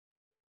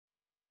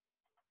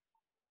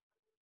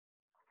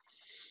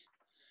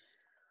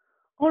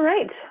All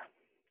right.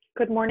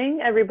 Good morning,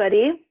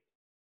 everybody.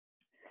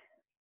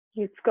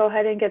 Let's go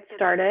ahead and get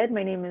started.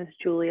 My name is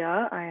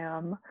Julia. I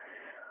am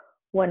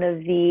one of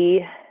the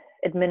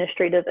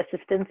administrative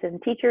assistants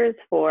and teachers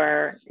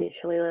for the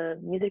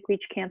Shalila Music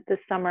Reach Camp this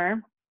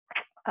summer.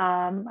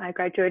 I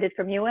graduated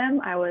from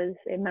I was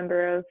a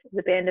member of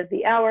the Band of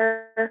the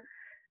Hour,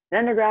 an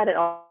undergrad, and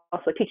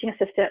also teaching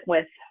assistant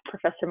with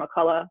Professor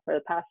McCullough for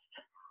the past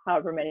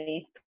however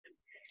many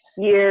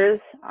years.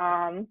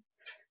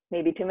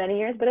 Maybe too many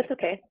years, but it's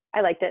okay.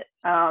 I liked it.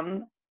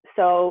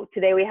 So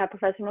today we have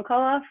Professor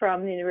McCullough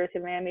from the University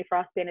of Miami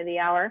Frost Band of the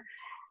Hour.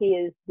 He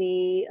is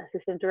the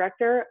assistant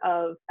director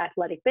of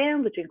athletic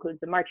band, which includes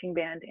the marching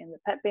band and the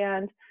pep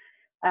band,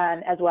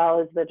 and as well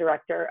as the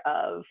director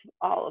of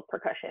all of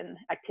percussion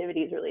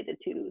activities related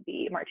to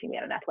the marching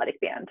band and athletic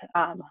band.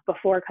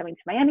 Before coming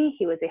to Miami,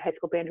 he was a high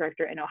school band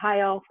director in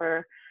Ohio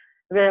for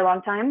a very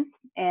long time,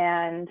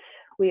 and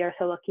we are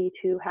so lucky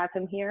to have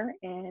him here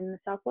in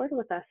South Florida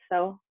with us.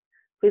 So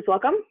please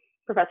welcome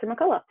Professor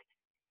McCullough.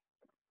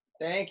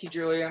 Thank you,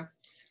 Julia.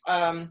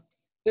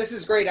 This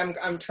is great.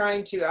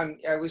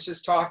 I was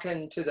just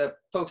talking to the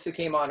folks that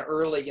came on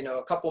early,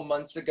 a couple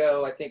months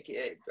ago. I think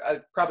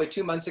probably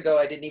 2 months ago,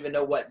 I didn't even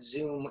know what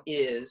Zoom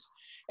is.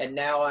 And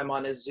now I'm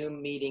on a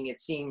Zoom meeting, it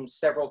seems,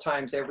 several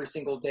times every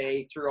single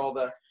day through all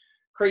the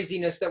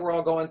craziness that we're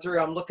all going through.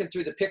 I'm looking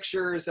through the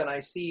pictures and I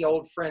see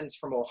old friends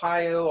from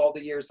Ohio, all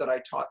the years that I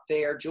taught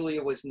there.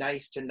 Julia was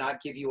nice to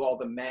not give you all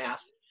the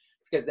math,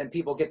 because then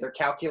people get their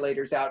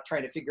calculators out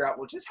trying to figure out,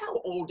 well, just how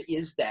old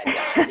is that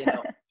guy,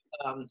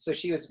 So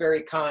she was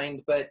very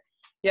kind. But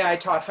yeah, I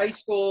taught high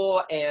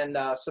school and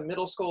some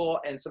middle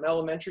school and some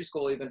elementary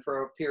school even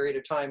for a period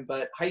of time,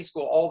 but high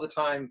school all the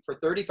time for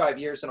 35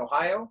 years in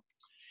Ohio.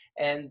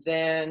 And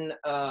then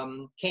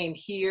came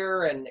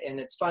here, and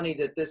it's funny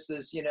that this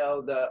is,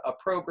 a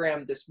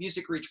program, this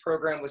Music Reach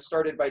program was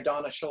started by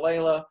Donna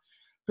Shalala,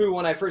 who,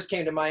 when I first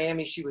came to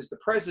Miami, she was the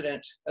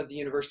president of the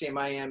University of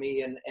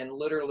Miami and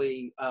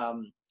literally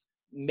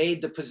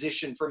made the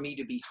position for me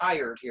to be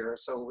hired here.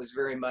 So it was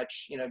very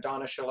much,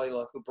 Donna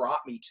Shalala who brought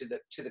me to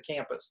the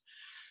campus.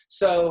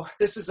 So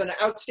this is an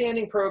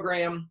outstanding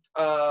program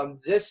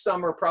this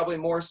summer, probably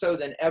more so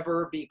than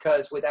ever,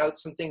 because without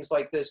some things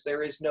like this,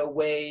 there is no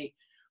way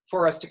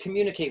for us to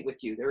communicate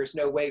with you. There is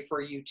no way for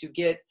you to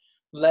get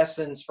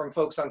lessons from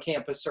folks on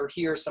campus or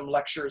hear some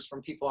lectures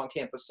from people on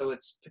campus. So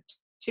it's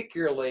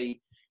particularly,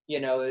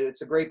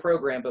 it's a great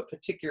program, but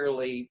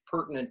particularly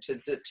pertinent to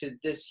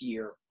this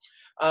year.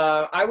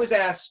 I was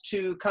asked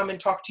to come and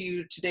talk to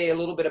you today a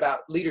little bit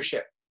about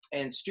leadership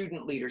and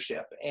student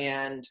leadership.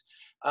 And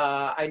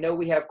I know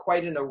we have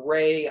quite an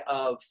array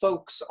of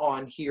folks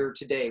on here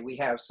today. We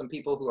have some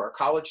people who are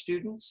college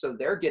students, so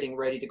they're getting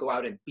ready to go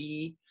out and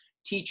be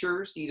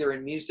teachers, either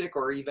in music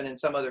or even in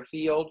some other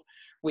field.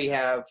 We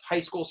have high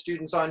school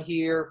students on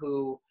here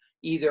who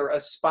either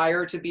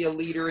aspire to be a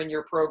leader in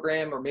your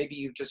program, or maybe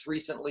you've just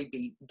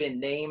recently been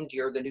named,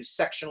 you're the new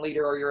section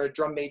leader, or you're a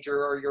drum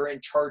major, or you're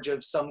in charge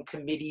of some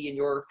committee in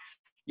your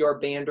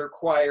band or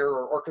choir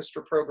or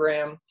orchestra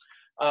program.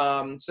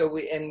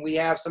 We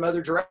have some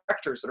other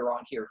directors that are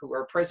on here who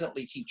are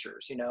presently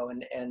teachers,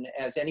 and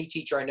as any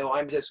teacher, I know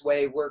I'm this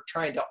way, we're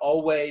trying to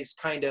always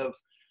kind of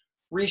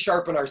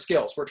resharpen our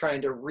skills. We're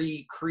trying to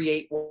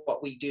recreate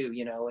what we do,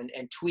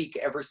 and tweak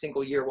every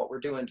single year what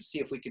we're doing to see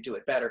if we could do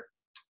it better.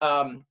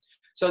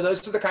 So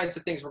those are the kinds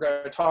of things we're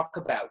going to talk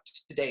about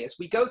today. As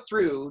we go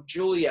through,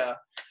 Julia,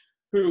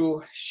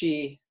 who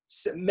she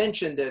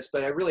mentioned this,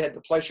 but I really had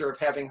the pleasure of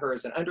having her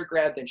as an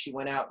undergrad. Then she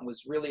went out and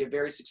was really a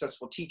very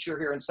successful teacher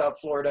here in South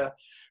Florida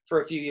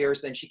for a few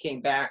years. Then she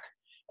came back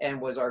and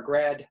was our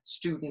grad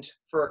student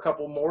for a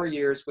couple more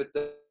years with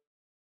the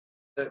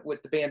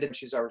band. And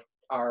she's our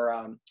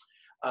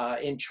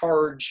in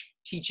charge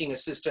teaching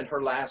assistant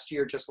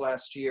just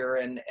last year.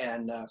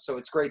 And so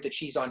it's great that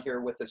she's on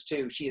here with us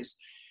too. She is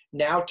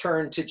now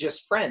turned to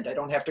just friend. I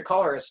don't have to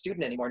call her a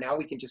student anymore. Now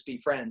we can just be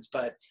friends,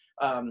 but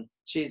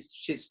she's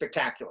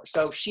spectacular.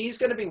 So she's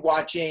going to be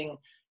watching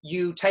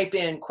you type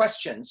in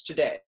questions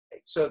today.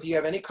 So if you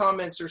have any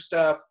comments or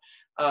stuff,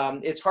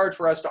 it's hard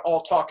for us to all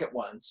talk at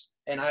once.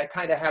 And I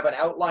kind of have an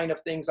outline of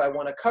things I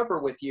want to cover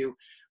with you.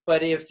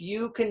 But if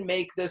you can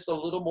make this a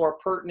little more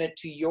pertinent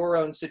to your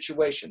own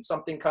situation,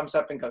 something comes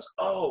up and goes,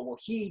 oh, well,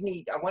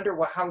 I wonder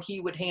how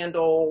he would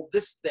handle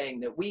this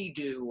thing that we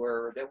do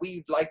or that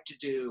we like to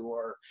do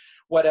or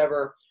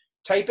whatever,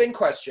 type in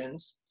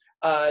questions.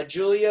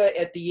 Julia,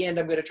 at the end,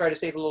 I'm going to try to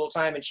save a little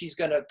time, and she's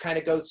going to kind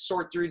of go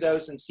sort through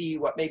those and see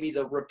what maybe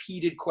the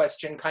repeated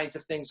question kinds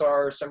of things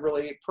are, some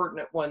really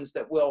pertinent ones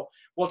that we'll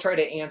try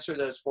to answer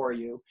those for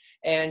you.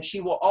 And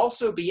she will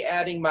also be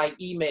adding my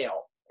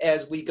email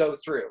as we go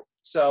through.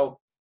 So,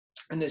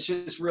 and it's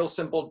just real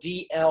simple,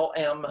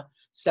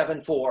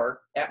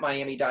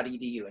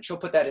 dlm74@miami.edu, and she'll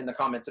put that in the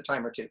comments a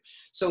time or two.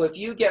 So if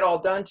you get all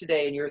done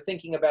today and you're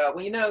thinking about,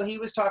 well, he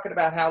was talking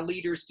about how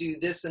leaders do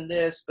this and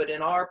this, but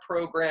in our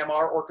program,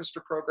 our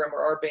orchestra program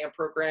or our band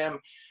program,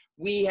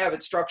 we have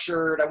it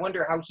structured. I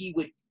wonder how he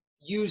would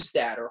use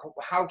that, or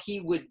how he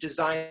would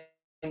design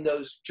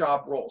those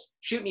job roles,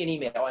 shoot me an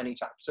email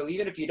anytime. So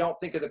even if you don't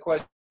think of the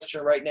question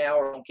right now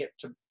or don't get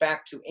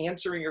back to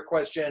answering your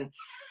question,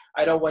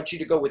 I don't want you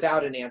to go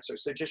without an answer.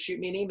 So just shoot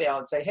me an email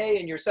and say, hey,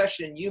 in your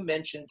session, you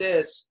mentioned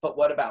this, but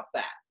what about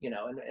that?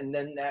 And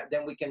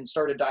then we can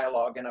start a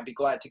dialogue, and I'll be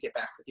glad to get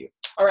back with you.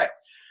 All right.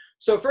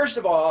 So first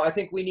of all, I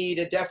think we need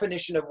a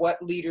definition of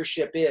what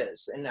leadership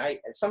is. And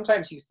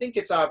sometimes you think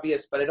it's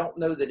obvious, but I don't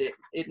know that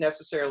it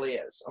necessarily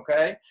is,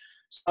 okay?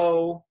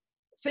 So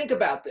think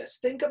about this.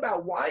 Think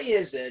about why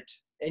is it,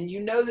 and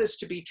you know this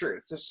to be true,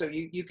 so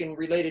you can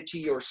relate it to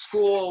your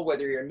school,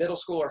 whether you're in middle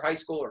school or high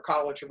school or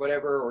college or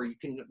whatever, or you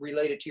can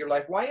relate it to your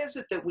life. Why is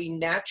it that we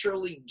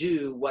naturally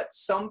do what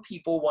some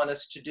people want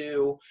us to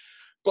do,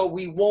 but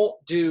we won't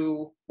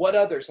do what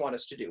others want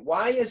us to do?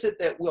 Why is it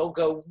that we'll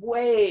go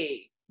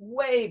way,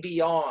 way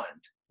beyond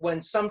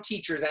when some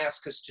teachers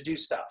ask us to do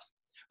stuff,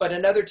 but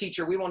another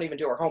teacher, we won't even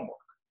do our homework?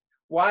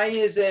 Why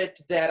is it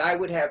that I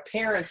would have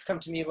parents come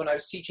to me when I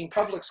was teaching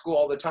public school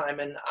all the time,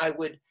 and I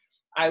would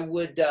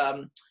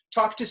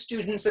talk to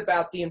students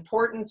about the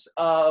importance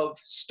of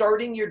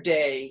starting your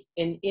day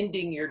and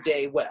ending your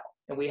day well.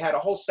 And we had a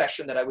whole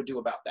session that I would do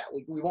about that.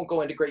 We won't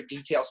go into great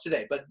details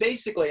today, but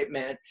basically it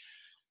meant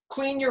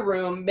clean your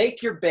room,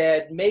 make your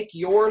bed, make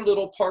your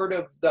little part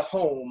of the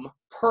home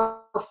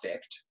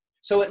perfect.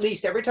 So at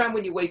least every time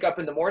when you wake up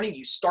in the morning,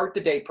 you start the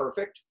day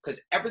perfect,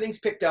 because everything's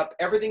picked up,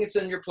 everything is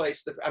in your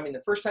place.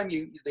 The first time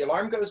the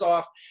alarm goes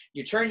off,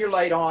 you turn your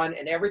light on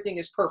and everything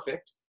is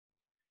perfect.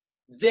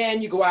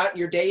 Then you go out and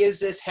your day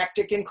is as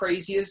hectic and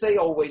crazy as they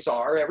always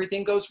are.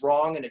 Everything goes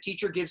wrong, and a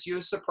teacher gives you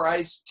a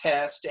surprise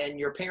test, and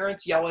your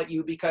parents yell at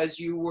you because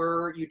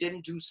you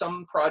didn't do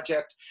some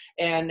project,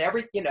 and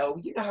you know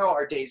how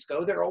our days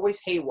go. They're always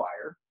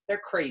haywire.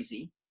 They're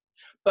crazy.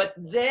 But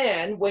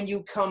then when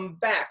you come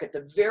back at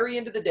the very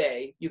end of the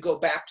day, you go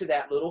back to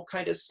that little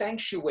kind of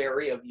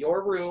sanctuary of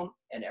your room,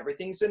 and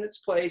everything's in its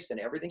place and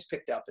everything's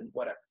picked up and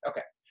whatever.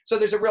 Okay. So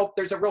there's a real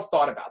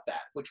thought about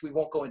that, which we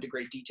won't go into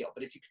great detail.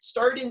 But if you could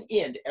start and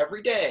end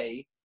every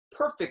day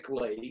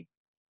perfectly,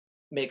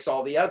 makes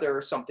all the other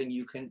something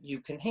you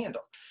can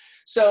handle.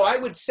 So I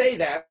would say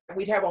that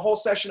we'd have a whole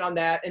session on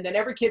that, and then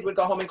every kid would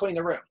go home and clean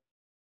their room.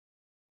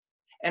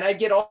 And I'd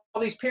get all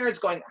these parents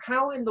going,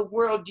 how in the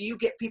world do you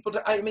get people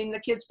to, I mean, the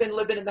kid's been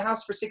living in the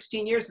house for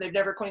 16 years and they've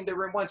never cleaned their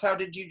room once. How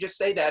did you just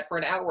say that for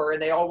an hour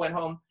and they all went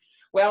home?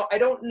 Well, I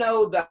don't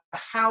know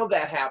how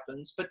that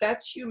happens, but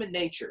that's human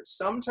nature.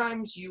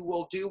 Sometimes you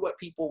will do what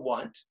people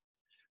want.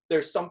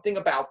 There's something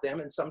about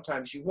them, and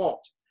sometimes you won't.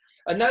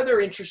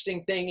 Another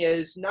interesting thing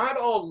is not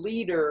all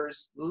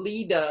leaders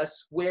lead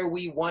us where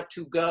we want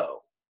to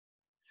go.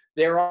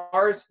 There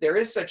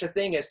is such a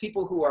thing as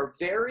people who are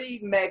very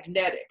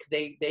magnetic.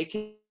 They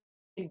can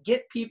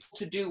get people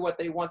to do what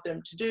they want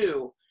them to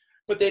do,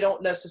 but they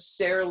don't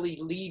necessarily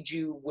lead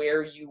you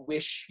where you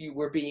wish you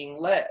were being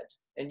led.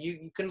 And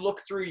you can look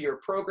through your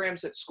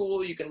programs at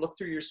school, you can look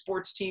through your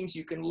sports teams,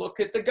 you can look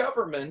at the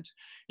government,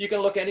 you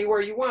can look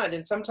anywhere you want.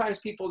 And sometimes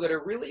people that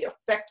are really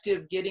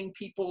effective getting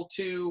people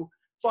to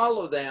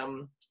follow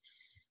them,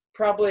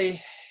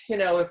 probably, you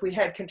know, if we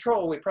had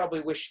control, we probably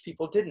wish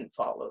people didn't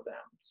follow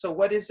them. So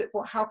what is it?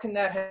 Well, how can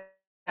that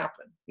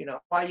happen? You know,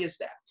 why is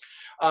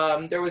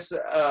that? There was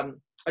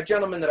a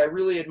gentleman that I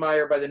really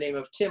admire by the name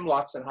of Tim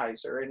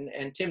Lotzenheiser,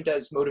 and Tim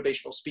does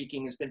motivational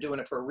speaking. He's been doing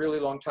it for a really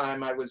long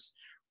time. I was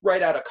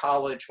right out of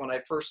college when I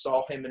first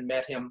saw him and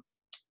met him.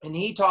 And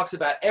he talks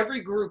about every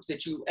group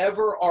that you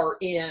ever are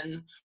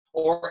in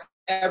or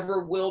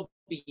ever will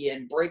be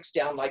in breaks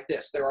down like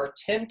this. There are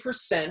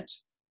 10%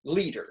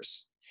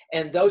 leaders.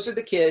 And those are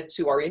the kids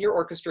who are in your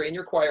orchestra, in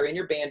your choir, in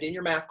your band, in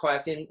your math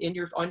class,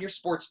 on your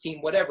sports team,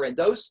 whatever. And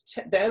those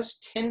 10%,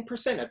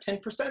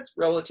 10% is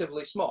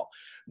relatively small.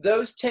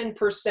 Those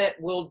 10%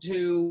 will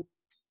do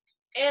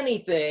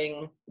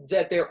anything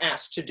that they're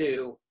asked to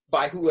do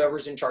by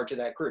whoever's in charge of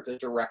that group, the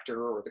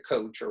director or the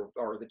coach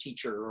or the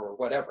teacher or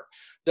whatever.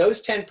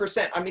 Those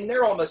 10%, I mean,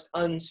 they're almost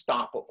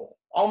unstoppable,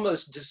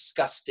 almost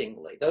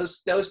disgustingly.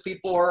 Those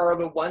people are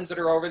the ones that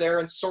are over there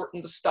and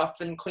sorting the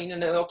stuff and cleaning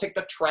it. They'll take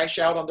the trash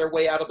out on their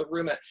way out of the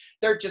room.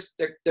 They're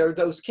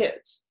those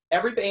kids.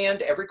 Every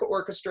band, every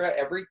orchestra,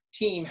 every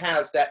team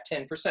has that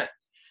 10%.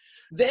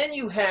 Then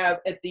you have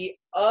at the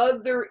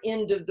other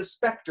end of the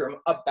spectrum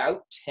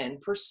about 10%.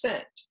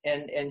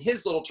 And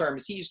his little term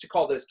is he used to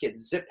call those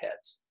kids zip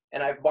heads.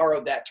 And I've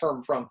borrowed that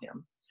term from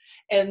him.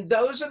 And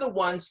those are the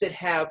ones that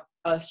have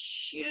a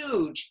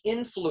huge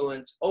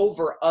influence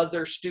over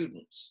other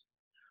students,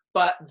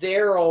 but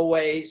they're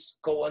always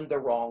going the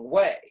wrong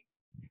way.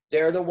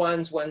 They're the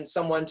ones when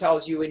someone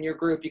tells you in your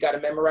group, you got to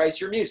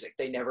memorize your music.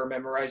 They never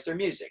memorize their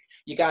music.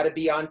 You got to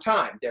be on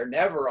time. They're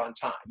never on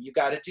time. You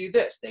got to do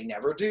this. They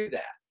never do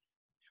that.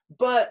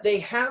 But they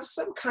have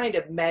some kind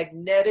of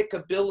magnetic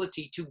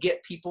ability to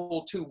get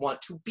people to want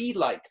to be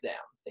like them.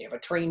 They have a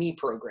trainee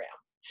program.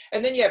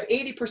 And then you have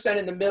 80%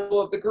 in the middle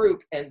of the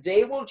group, and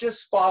they will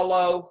just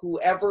follow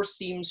whoever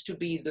seems to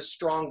be the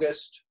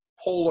strongest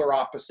polar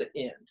opposite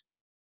end.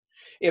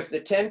 If the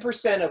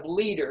 10% of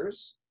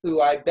leaders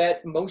who I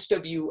bet most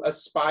of you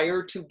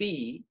aspire to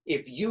be.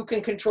 If you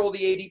can control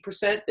the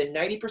 80%, then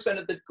 90%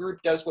 of the group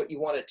does what you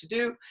want it to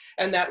do.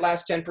 And that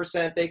last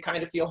 10%, they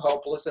kind of feel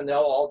helpless and they'll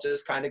all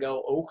just kind of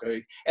go,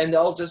 okay, and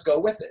they'll just go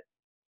with it.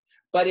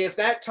 But if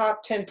that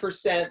top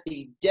 10%,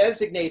 the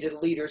designated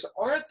leaders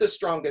aren't the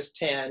strongest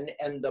 10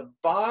 and the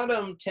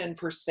bottom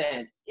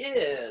 10%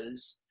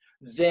 is,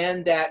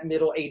 then that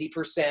middle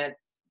 80%,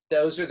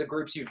 those are the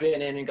groups you've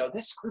been in and go,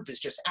 this group is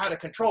just out of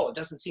control. It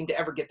doesn't seem to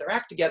ever get their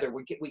act together.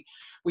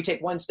 We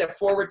take one step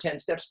forward, 10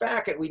 steps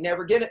back, and we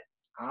never get it.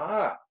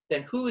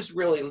 Then who's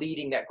really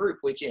leading that group,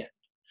 which end?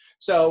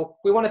 So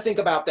we want to think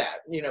about that.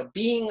 You know,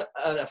 being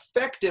an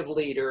effective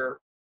leader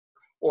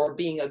or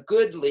being a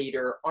good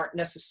leader aren't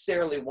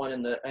necessarily one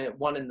in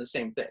the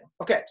same thing.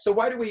 Okay, so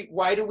why do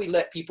we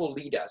let people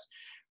lead us?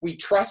 We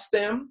trust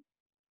them,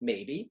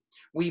 maybe.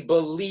 We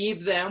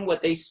believe them,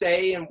 what they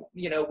say and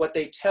what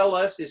they tell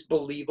us is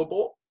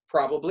believable.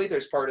 Probably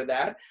there's part of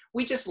that.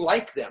 We just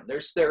like them. They're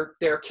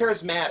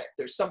charismatic.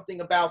 There's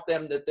something about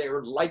them that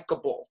they're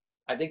likable.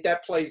 I think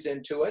that plays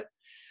into it.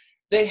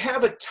 They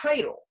have a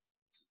title.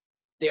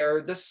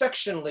 They're the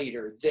section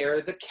leader, they're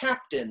the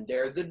captain,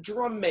 they're the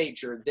drum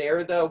major,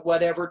 they're the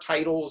whatever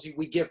titles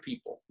we give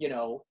people,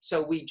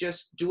 so we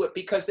just do it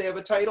because they have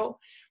a title.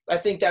 I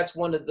think that's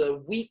one of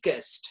the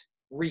weakest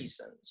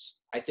reasons.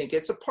 I think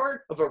it's a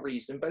part of a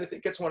reason, but I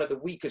think it's one of the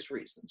weakest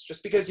reasons.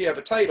 Just because you have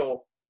a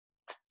title,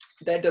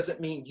 that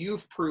doesn't mean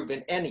you've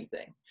proven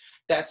anything.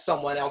 That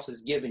someone else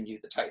has given you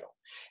the title.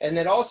 And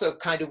that also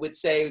kind of would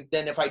say,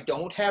 then if I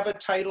don't have a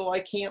title,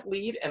 I can't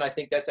lead. And I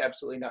think that's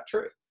absolutely not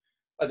true.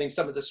 I think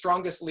some of the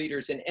strongest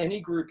leaders in any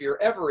group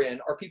you're ever in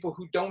are people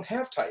who don't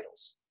have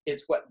titles.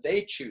 It's what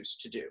they choose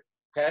to do,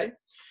 okay?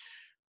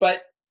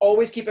 But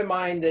always keep in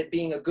mind that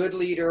being a good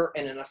leader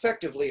and an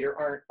effective leader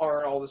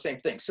aren't all the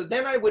same thing. So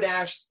then I would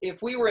ask,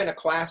 if we were in a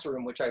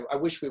classroom, which I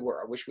wish we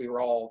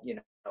were all,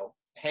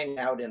 hanging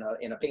out in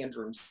a band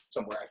room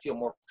somewhere. I feel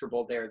more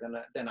comfortable there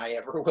than I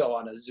ever will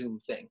on a Zoom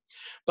thing.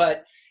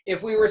 But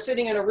if we were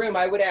sitting in a room,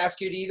 I would ask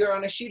you to either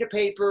on a sheet of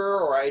paper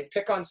or I'd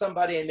pick on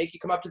somebody and make you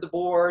come up to the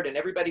board and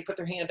everybody put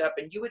their hand up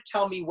and you would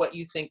tell me what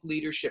you think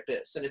leadership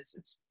is. And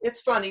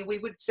it's funny. We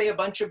would say a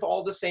bunch of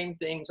all the same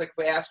things. Like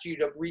if I asked you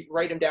to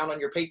write them down on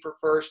your paper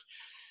first,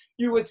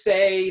 you would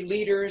say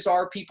leaders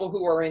are people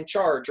who are in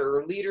charge,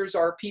 or leaders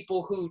are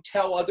people who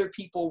tell other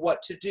people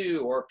what to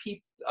do, or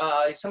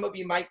some of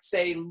you might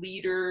say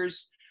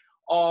leaders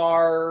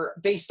are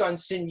based on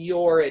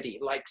seniority,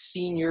 like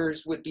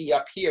seniors would be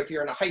up here. If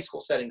you're in a high school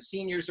setting,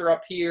 seniors are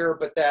up here,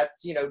 but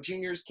that's,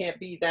 juniors can't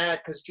be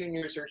that because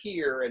juniors are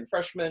here, and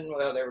freshmen,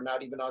 well, they're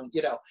not even on,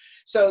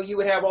 So you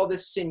would have all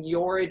this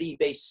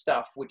seniority-based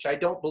stuff, which I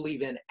don't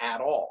believe in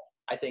at all.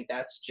 I think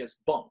that's just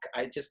bunk.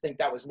 I just think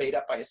that was made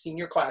up by a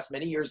senior class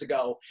many years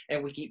ago,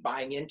 and we keep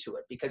buying into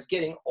it because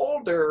getting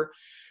older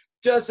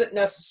doesn't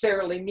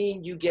necessarily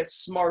mean you get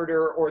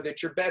smarter or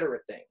that you're better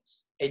at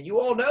things. And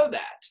you all know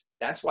that.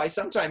 That's why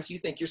sometimes you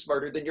think you're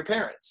smarter than your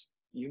parents.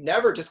 You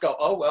never just go,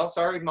 oh, well,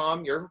 sorry,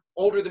 Mom, you're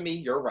older than me,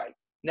 you're right.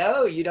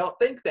 No, you don't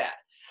think that.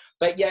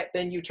 But yet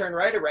then you turn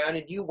right around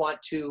and you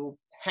want to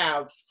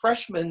have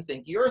freshmen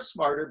think you're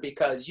smarter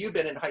because you've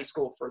been in high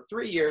school for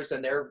 3 years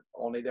and they're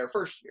only their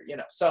first year,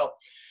 So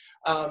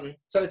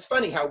it's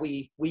funny how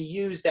we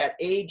use that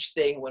age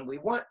thing when we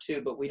want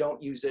to, but we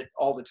don't use it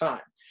all the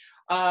time.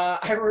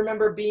 I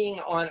remember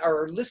being on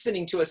or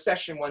listening to a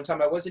session one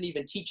time. I wasn't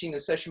even teaching the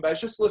session, but I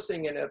was just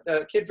listening, and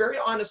a kid, very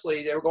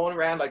honestly, they were going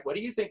around like, what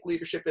do you think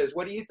leadership is?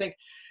 What do you think?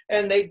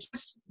 And they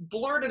just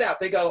blurted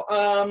out. They go,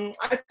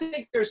 I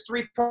think there's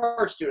 3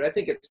 parts to it. I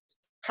think it's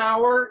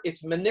power,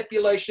 it's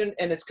manipulation,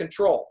 and it's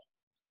control.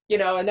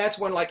 And that's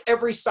when like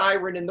every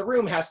siren in the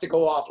room has to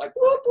go off like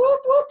whoop, whoop,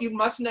 whoop. You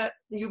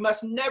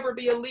must never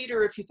be a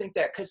leader if you think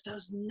that,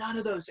 because none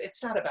of those,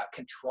 it's not about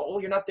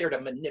control. You're not there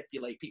to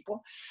manipulate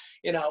people.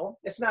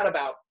 It's not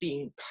about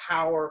being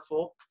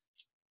powerful.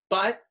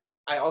 But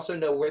I also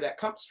know where that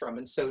comes from,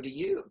 and so do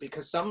you,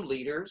 because some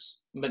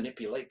leaders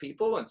manipulate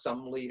people and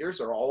some leaders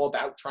are all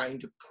about trying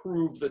to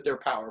prove that they're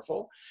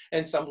powerful,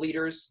 and some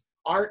leaders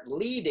aren't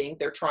leading,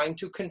 they're trying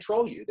to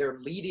control you. They're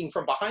leading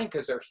from behind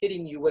because they're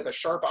hitting you with a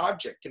sharp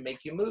object to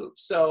make you move.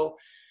 So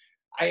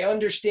I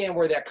understand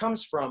where that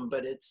comes from,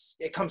 but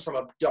it comes from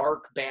a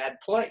dark, bad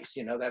place.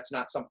 That's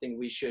not something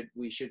we should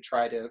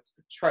try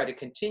to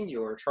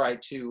continue or try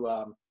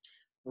to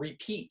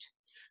repeat.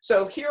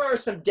 So here are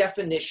some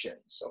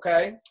definitions,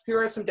 okay? Here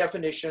are some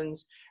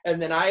definitions. And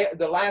then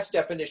the last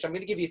definition, I'm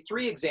going to give you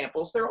 3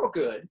 examples. They're all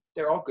good.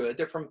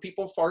 They're from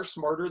people far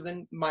smarter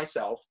than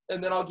myself.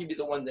 And then I'll give you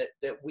the one that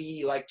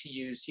we like to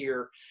use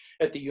here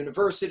at the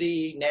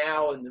university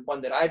now, and the one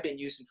that I've been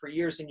using for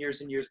years and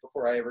years and years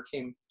before I ever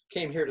came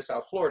here to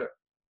South Florida.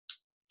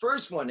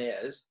 First one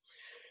is,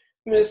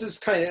 this is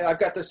I've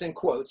got this in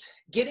quotes,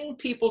 getting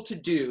people to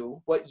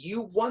do what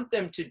you want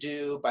them to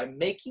do by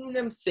making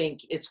them think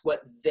it's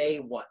what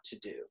they want to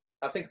do.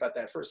 Now think about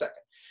that for a second.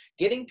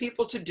 Getting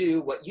people to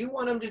do what you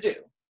want them to do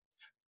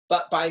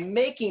but by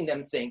making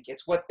them think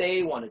it's what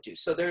they want to do.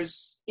 So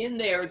there's in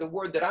there, the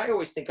word that I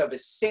always think of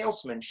is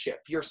salesmanship.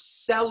 You're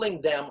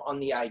selling them on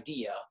the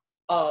idea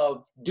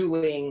of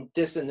doing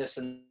this and this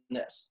and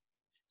this,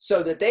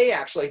 so that they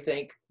actually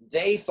think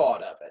they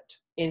thought of it,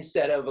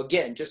 instead of,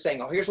 again, just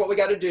saying, oh, here's what we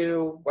got to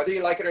do. Whether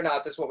you like it or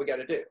not, this is what we got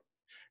to do.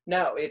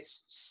 No,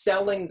 it's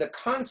selling the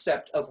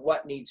concept of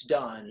what needs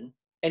done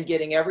and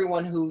getting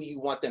everyone who you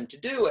want them to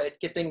do it,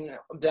 getting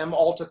them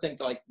all to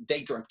think like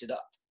they dreamt it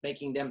up,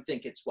 making them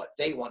think it's what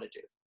they want to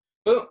do.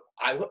 Boom.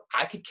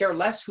 I could care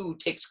less who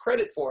takes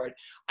credit for it.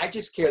 I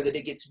just care that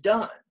it gets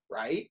done,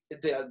 right?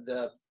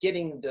 The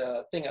getting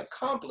the thing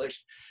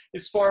accomplished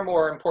is far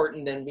more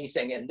important than me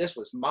saying, and this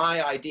was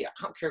my idea.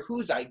 I don't care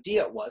whose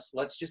idea it was.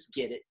 Let's just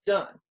get it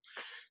done.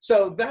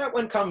 So that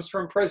one comes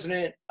from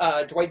President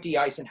Dwight D.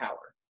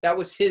 Eisenhower. That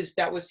was his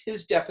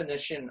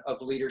definition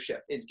of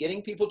leadership, is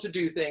getting people to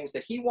do things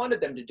that he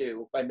wanted them to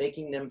do by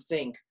making them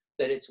think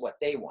that it's what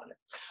they wanted.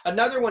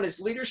 Another one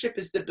is leadership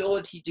is the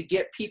ability to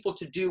get people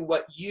to do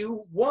what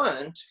you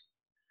want,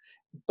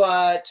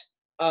 but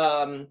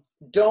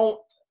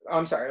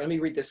I'm sorry, let me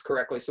read this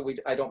correctly so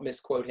I don't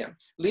misquote him.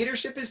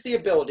 Leadership is the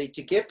ability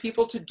to get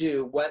people to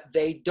do what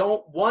they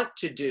don't want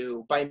to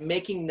do by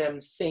making them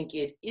think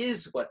it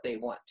is what they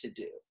want to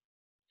do.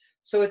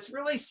 So it's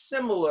really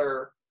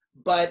similar,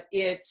 but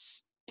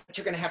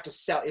you're going to have to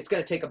sell. It's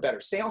going to take a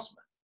better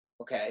salesman.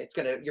 Okay,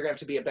 you're going to have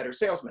to be a better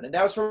salesman. And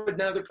that was from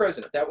another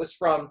president. That was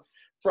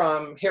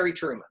from Harry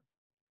Truman.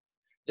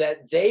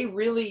 That they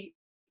really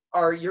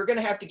are, you're going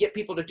to have to get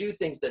people to do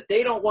things that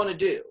they don't want to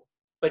do,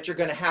 but you're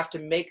going to have to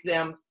make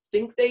them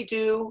think they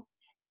do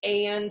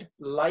and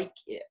like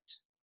it.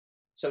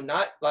 So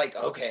not like,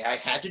 okay, I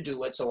had to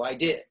do it, so I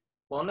did.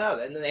 Well, no,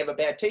 and then they have a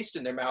bad taste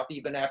in their mouth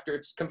even after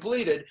it's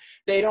completed.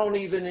 They don't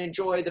even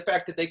enjoy the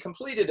fact that they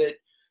completed it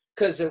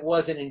because it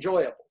wasn't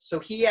enjoyable.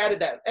 So he added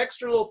that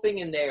extra little thing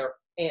in there,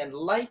 and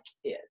like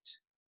it.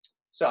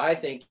 So I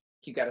think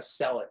you got to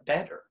sell it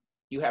better.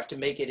 You have to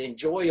make it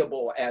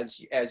enjoyable as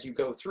you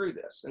go through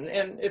this. And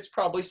it's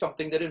probably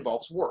something that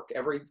involves work.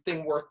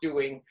 Everything worth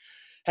doing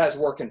has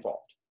work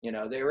involved. You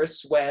know, there is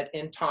sweat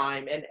and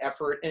time and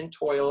effort and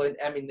toil. And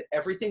I mean,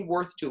 everything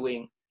worth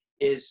doing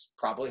is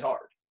probably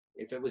hard.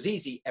 If it was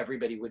easy,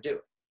 everybody would do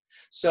it.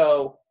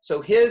 So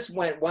his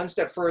went one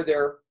step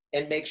further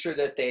and make sure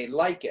that they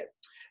like it.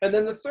 And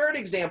then the third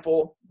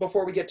example,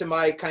 before we get to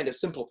my kind of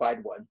simplified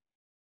one,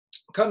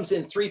 comes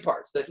in three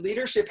parts. That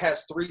leadership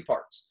has three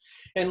parts.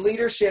 And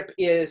leadership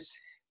is,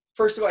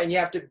 first of all, and you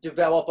have to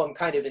develop them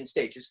kind of in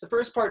stages. The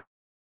first part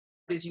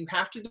is you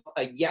have to do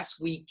a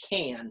yes, we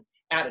can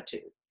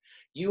attitude.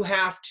 You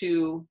have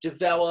to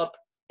develop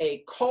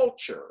a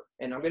culture,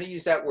 and I'm going to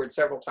use that word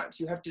several times.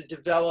 You have to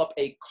develop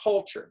a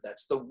culture.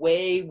 That's the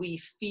way we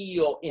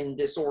feel in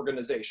this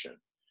organization.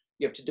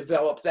 You have to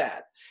develop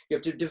that. You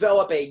have to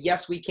develop a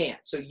yes, we can.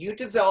 So you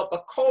develop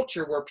a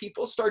culture where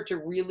people start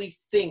to really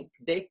think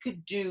they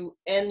could do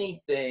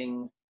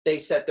anything they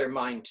set their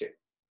mind to.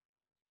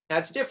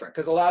 That's different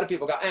because a lot of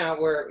people go,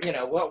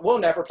 we'll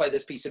never play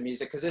this piece of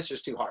music because it's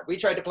just too hard. We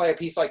tried to play a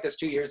piece like this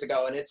 2 years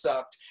ago and it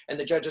sucked, and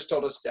the judges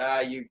told us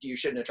you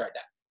shouldn't have tried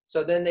that.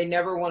 So then they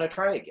never want to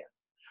try again.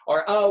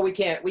 Or, oh, we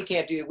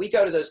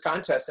go to those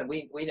contests and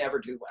we never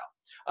do well.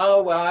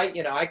 Oh, well,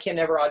 I can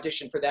never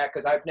audition for that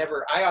because I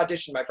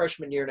auditioned my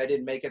freshman year and I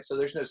didn't make it. So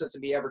there's no sense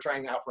in me ever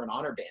trying out for an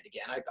honor band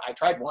again. I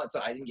tried once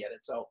and I didn't get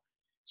it.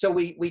 So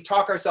we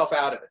talk ourselves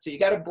out of it. So you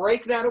got to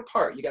break that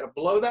apart. You got to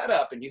blow that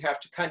up, and you have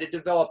to kind of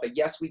develop a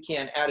yes, we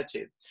can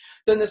attitude.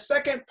 Then the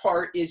second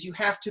part is you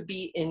have to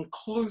be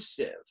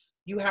inclusive.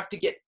 You have to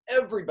get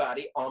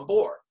everybody on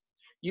board.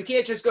 You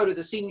can't just go to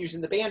the seniors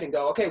in the band and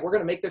go, okay, we're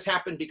going to make this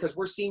happen because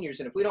we're seniors.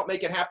 And if we don't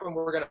make it happen,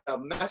 we're going to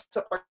mess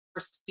up our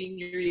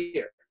senior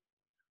year.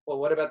 Well,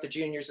 what about the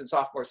juniors and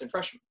sophomores and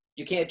freshmen?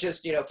 You can't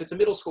just, if it's a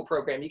middle school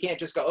program, you can't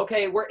just go,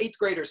 okay, we're 8th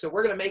graders, so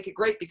we're going to make it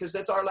great because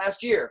that's our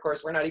last year. Of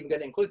course, we're not even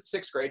going to include the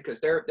 6th grade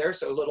because they're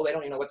so little, they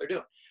don't even know what they're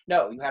doing.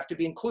 No, you have to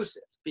be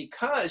inclusive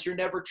because you're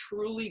never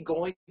truly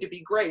going to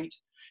be great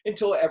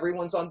until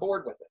everyone's on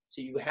board with it.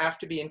 So you have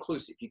to be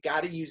inclusive. You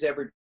got to use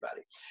everybody.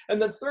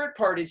 And the third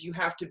part is you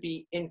have to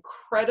be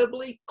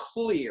incredibly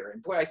clear.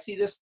 And boy, I see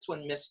this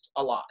one missed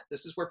a lot.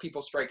 This is where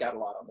people strike out a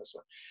lot on this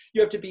one.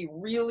 You have to be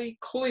really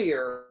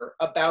clear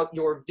about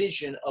your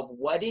vision of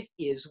what it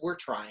is we're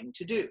trying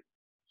to do.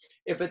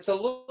 If it's a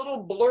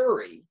little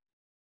blurry,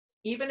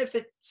 even if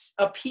it's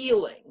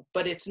appealing,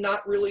 but it's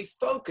not really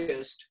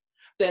focused,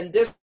 then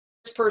this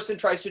person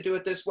tries to do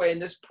it this way,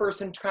 and this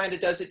person kind of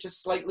does it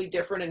just slightly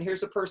different. And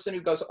here's a person who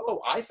goes, oh,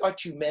 I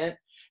thought you meant.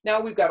 Now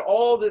we've got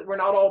all that. We're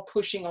not all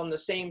pushing on the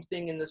same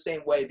thing in the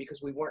same way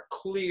because we weren't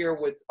clear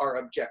with our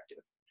objective.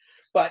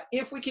 But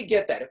if we could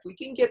get that, if we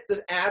can get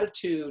the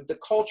attitude, the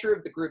culture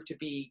of the group to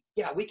be,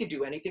 yeah, we could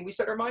do anything we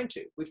set our mind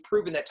to. We've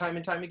proven that time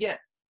and time again.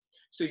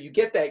 So you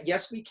get that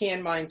yes, we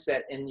can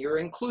mindset, and you're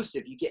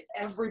inclusive. You get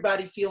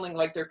everybody feeling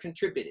like they're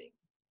contributing.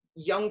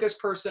 Youngest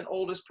person,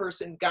 oldest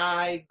person,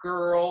 guy,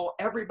 girl,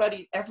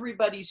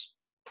 everybody's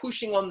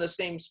pushing on the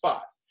same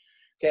spot,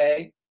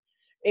 okay?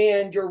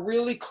 and you're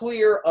really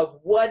clear of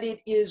what it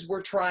is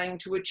we're trying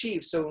to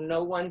achieve. So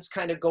no one's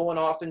kind of going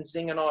off and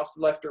zinging off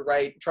left or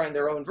right, trying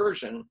their own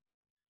version.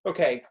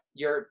 Okay,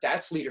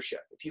 that's leadership.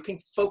 If you can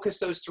focus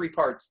those three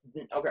parts,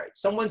 okay,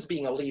 someone's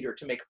being a leader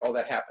to make all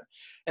that happen.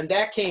 And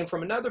that came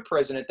from another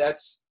president,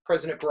 that's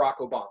President Barack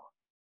Obama,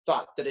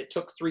 thought that it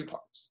took three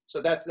parts.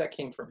 So that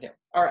came from him.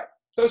 All right,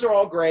 those are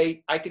all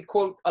great. I could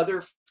quote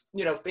other,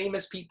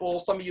 famous people,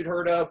 some of you'd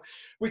heard of.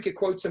 We could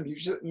quote some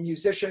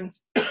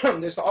musicians.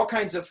 There's all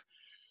kinds of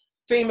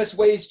famous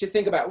ways to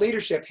think about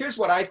leadership. Here's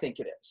what I think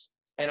it is.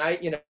 And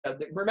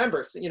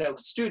remember,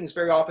 students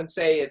very often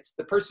say it's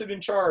the person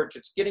in charge,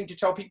 it's getting to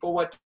tell people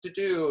what to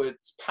do,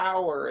 it's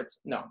power,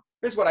 no.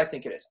 Here's what I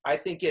think it is. I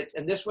think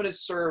and this one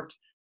is served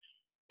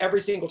every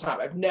single time.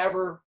 I've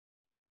never,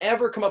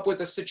 ever come up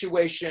with a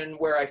situation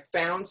where I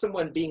found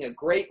someone being a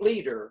great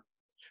leader,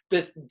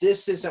 this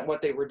isn't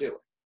what they were doing.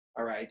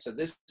 All right, so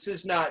this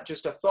is not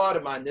just a thought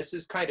of mine. This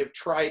is kind of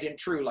tried and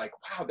true, like,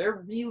 wow,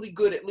 they're really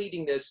good at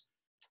leading this.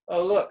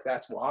 Oh, look,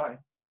 that's why.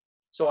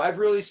 So I've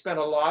really spent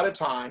a lot of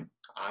time.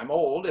 I'm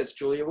old, as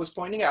Julia was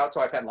pointing out,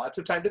 so I've had lots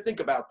of time to think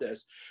about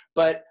this.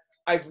 But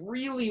I've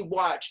really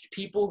watched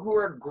people who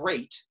are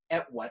great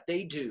at what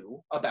they do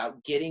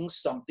about getting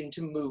something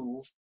to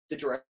move the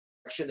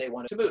direction they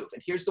want it to move.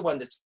 And here's the one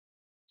that's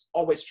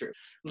always true.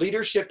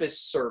 Leadership is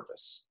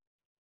service.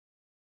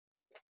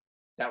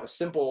 That was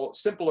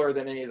simpler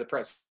than any of the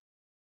presidents.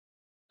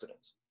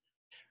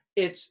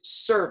 It's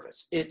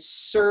service. It's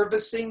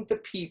servicing the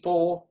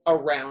people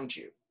around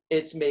you.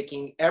 It's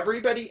making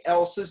everybody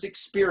else's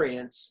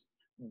experience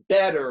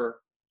better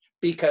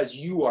because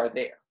you are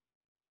there.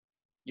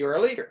 You're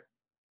a leader.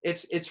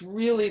 It's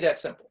really that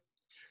simple.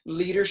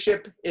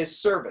 Leadership is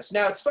service.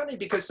 Now, it's funny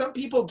because some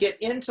people get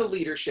into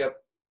leadership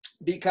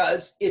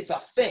because it's a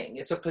thing.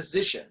 It's a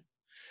position.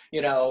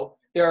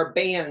 There are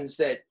bands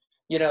that,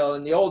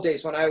 in the old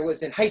days when I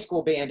was in high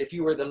school band, if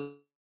you were the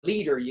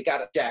leader, you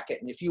got a jacket.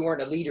 And if you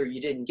weren't a leader, you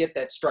didn't get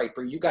that stripe,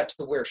 or you got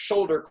to wear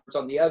shoulder cords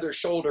on the other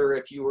shoulder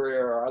if you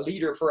were a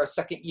leader for a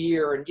second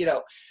year. And,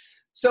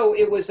 so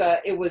it was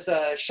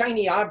a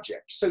shiny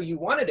object. So you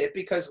wanted it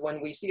because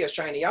when we see a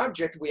shiny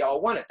object, we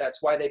all want it.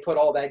 That's why they put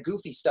all that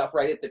goofy stuff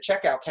right at the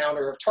checkout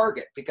counter of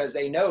Target, because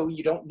they know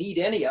you don't need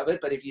any of it.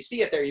 But if you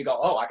see it there, you go,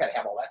 oh, I got to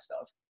have all that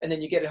stuff. And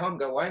then you get it home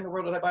and go, why in the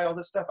world did I buy all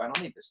this stuff? I don't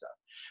need this stuff.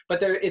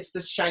 But it's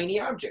the shiny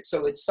object.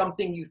 So it's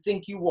something you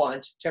think you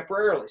want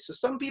temporarily. So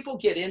some people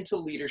get into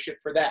leadership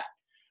for that.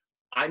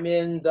 I'm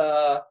in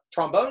the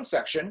trombone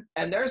section,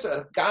 and there's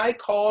a guy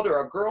called or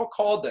a girl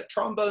called the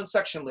trombone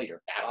section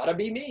leader. That ought to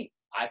be me.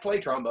 I play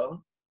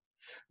trombone.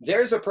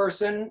 There's a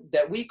person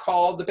that we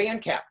call the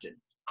band captain.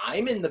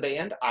 I'm in the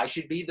band. I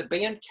should be the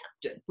band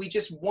captain. We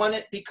just want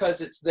it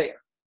because it's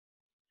there.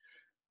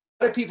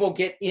 A lot of people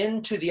get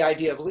into the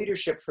idea of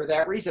leadership for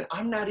that reason.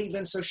 I'm not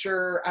even so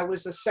sure. I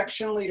was a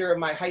section leader of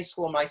my high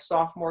school my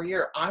sophomore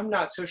year. I'm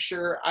not so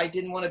sure I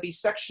didn't want to be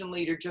section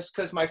leader just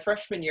because my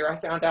freshman year I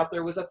found out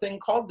there was a thing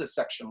called the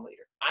section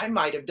leader. I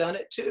might have done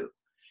it too.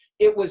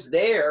 It was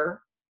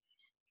there.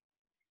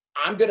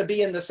 I'm going to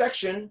be in the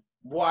section.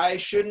 Why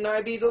shouldn't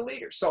I be the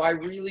leader? So I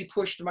really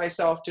pushed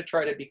myself to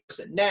try to be.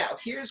 Now,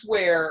 here's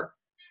where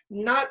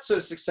not so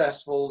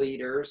successful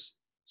leaders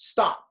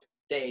stop.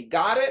 They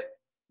got it.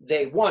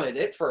 They wanted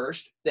it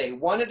first. They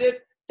wanted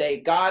it.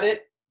 They got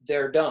it.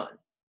 They're done.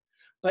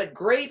 But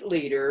great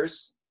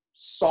leaders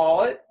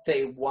saw it.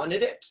 They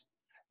wanted it.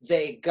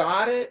 They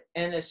got it.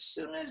 And as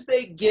soon as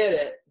they get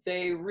it,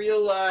 they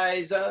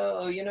realize,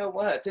 oh, you know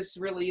what? This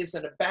really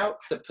isn't about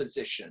the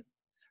position.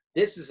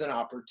 This is an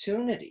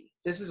opportunity.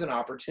 This is an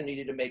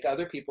opportunity to make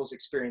other people's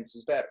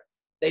experiences better.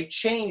 They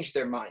change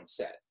their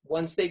mindset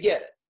once they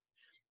get it.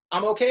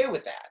 I'm okay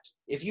with that.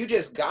 If you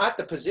just got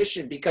the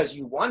position because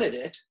you wanted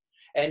it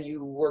and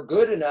you were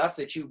good enough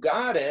that you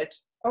got it,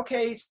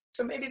 okay,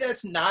 so maybe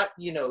that's not,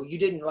 you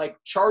didn't like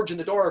charge in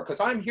the door because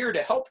I'm here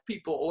to help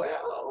people.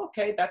 Well,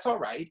 okay, that's all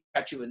right.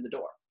 Got you in the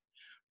door.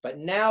 But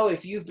now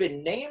if you've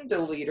been named a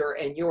leader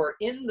and you're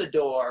in the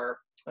door,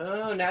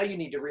 oh, now you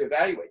need to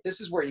reevaluate. This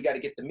is where you got to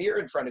get the mirror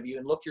in front of you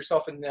and look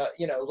yourself in the,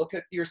 look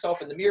at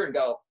yourself in the mirror and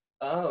go,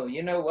 oh,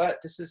 you know what?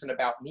 This isn't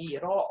about me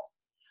at all.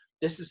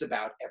 This is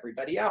about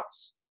everybody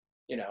else,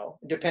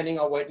 depending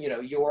on what,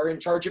 you're in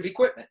charge of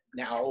equipment.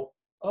 Now,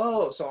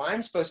 oh, so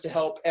I'm supposed to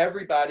help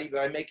everybody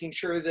by making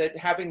sure that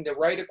having the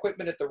right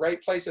equipment at the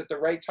right place at the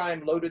right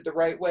time, loaded the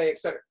right way,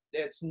 etc.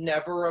 It's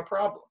never a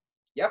problem.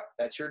 Yep,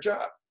 that's your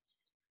job.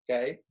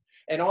 Okay.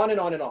 And on and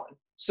on and on.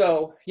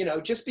 So,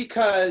 just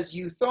because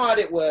you thought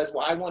it was,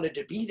 well, I wanted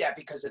to be that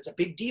because it's a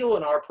big deal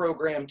in our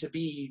program to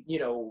be,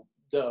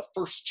 the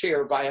first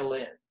chair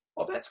violin.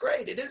 Well, that's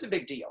great. It is a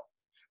big deal.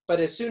 But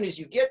as soon as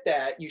you get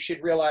that, you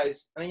should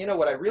realize,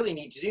 what I really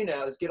need to do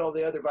now is get all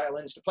the other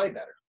violins to play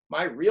better.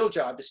 My real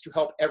job is to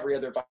help every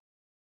other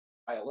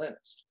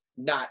violinist,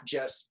 not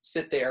just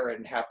sit there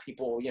and have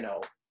people,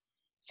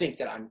 think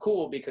that I'm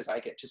cool because I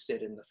get to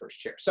sit in the first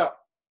chair. So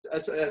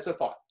that's a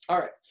thought. All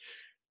right.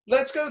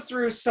 Let's go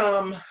through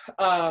some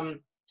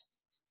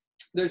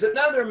There's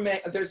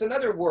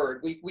another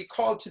word. We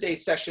called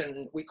today's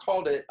session, we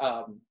called it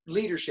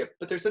leadership,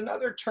 but there's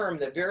another term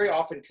that very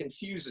often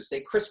confuses.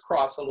 They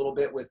crisscross a little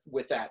bit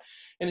with that,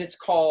 and it's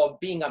called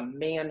being a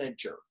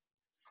manager.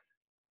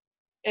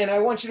 And I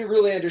want you to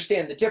really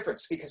understand the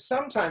difference, because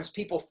sometimes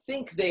people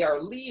think they are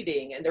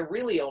leading and they're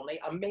really only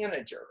a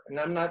manager. And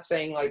I'm not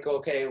saying like,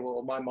 okay,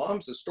 well, my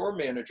mom's a store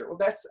manager. Well,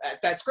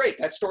 that's great.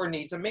 That store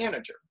needs a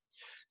manager.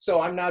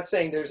 So I'm not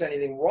saying there's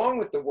anything wrong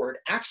with the word.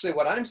 Actually,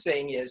 what I'm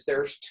saying is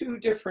it's two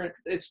different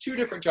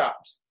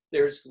jobs.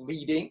 There's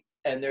leading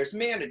and there's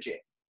managing.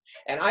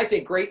 And I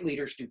think great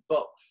leaders do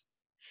both.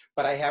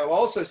 But I have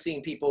also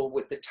seen people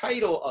with the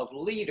title of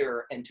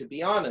leader, and to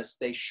be honest,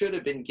 they should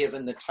have been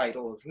given the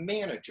title of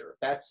manager.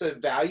 That's a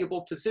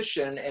valuable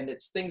position, and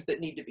it's things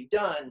that need to be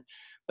done,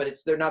 but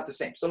they're not the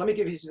same. So let me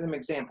give you some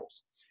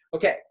examples.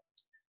 Okay,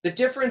 the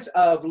difference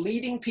of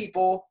leading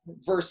people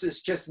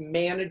versus just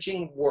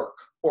managing work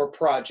or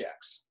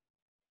projects.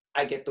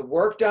 I get the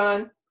work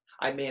done,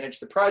 I manage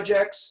the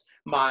projects.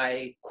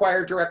 My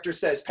choir director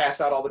says,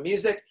 pass out all the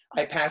music,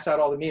 I pass out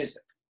all the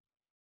music.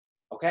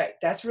 Okay,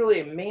 that's really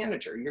a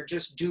manager. You're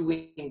just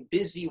doing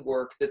busy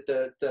work that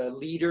the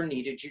leader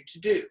needed you to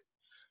do.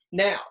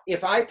 Now,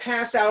 if I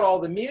pass out all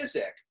the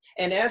music,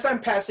 and as I'm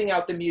passing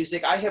out the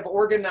music, I have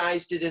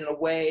organized it in a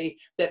way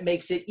that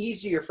makes it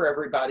easier for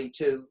everybody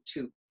to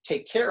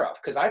take care of,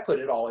 because I put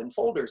it all in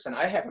folders and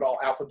I have it all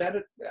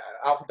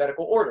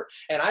alphabetical order.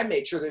 And I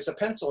made sure there's a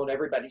pencil in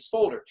everybody's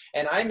folder.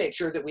 And I make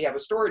sure that we have a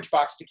storage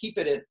box to keep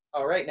it in.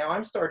 All right, now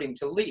I'm starting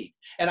to lead.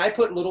 And I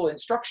put little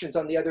instructions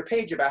on the other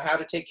page about how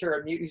to take care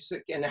of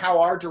music and how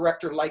our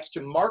director likes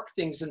to mark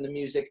things in the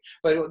music,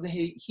 but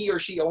he or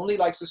she only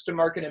likes us to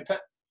mark it in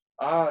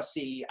pen.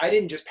 See, I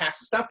didn't just pass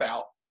the stuff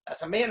out.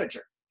 That's a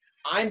manager.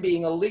 I'm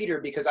being a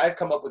leader because I've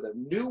come up with a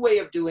new way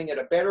of doing it,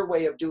 a better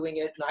way of doing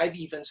it, and I've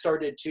even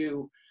started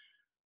to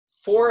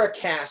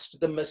forecast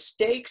the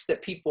mistakes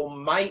that people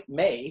might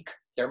make.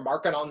 They're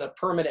marking on the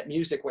permanent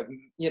music with,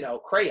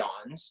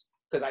 crayons,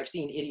 because I've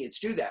seen idiots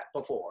do that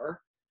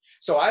before.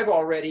 So I've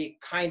already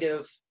kind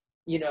of,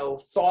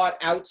 thought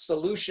out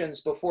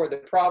solutions before the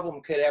problem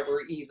could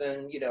ever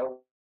even,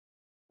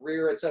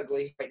 rear its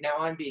ugly. Right now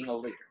I'm being a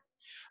leader.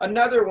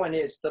 Another one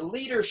is the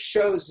leader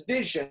shows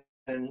vision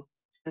and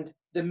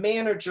the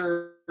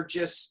manager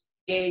just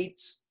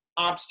gates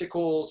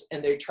obstacles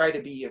and they try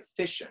to be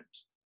efficient.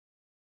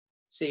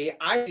 See,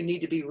 you need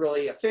to be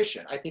really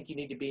efficient. I think you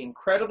need to be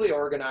incredibly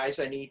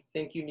organized.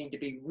 Think you need to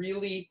be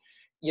really,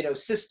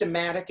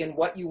 systematic in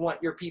what you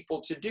want your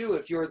people to do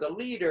if you're the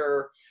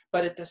leader.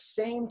 But at the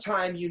same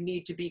time, you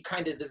need to be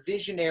kind of the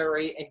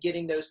visionary and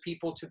getting those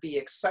people to be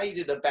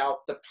excited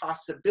about the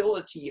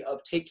possibility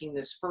of taking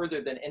this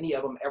further than any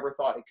of them ever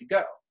thought it could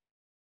go.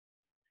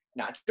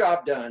 Not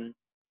job done,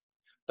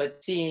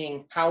 but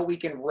seeing how we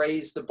can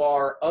raise the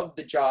bar of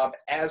the job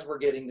as we're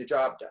getting the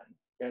job done.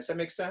 Does that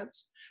make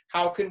sense?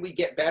 How can we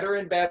get better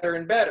and better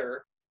and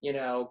better,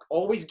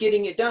 always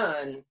getting it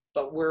done,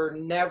 but we're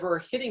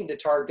never hitting the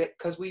target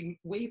because we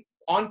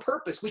on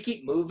purpose, we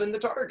keep moving the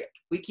target.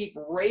 We keep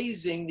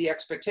raising the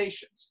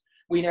expectations.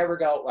 We never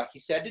go, well, he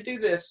said to do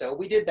this, so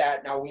we did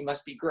that, now we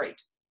must be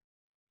great.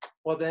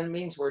 Well, then it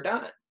means we're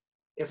done.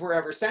 If we're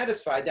ever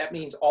satisfied, that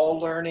means all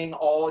learning,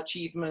 all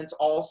achievements,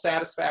 all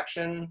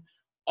satisfaction,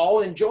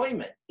 all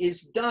enjoyment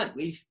is done.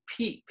 We've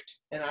peaked,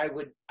 and I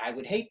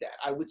would hate that.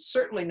 I would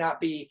certainly not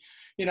be,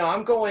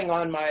 I'm going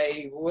on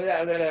my,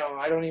 I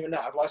don't even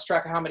know. I've lost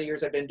track of how many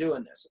years I've been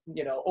doing this,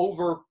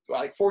 over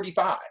like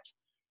 45.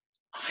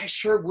 I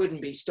sure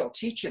wouldn't be still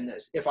teaching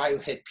this if I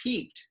had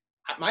peaked.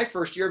 My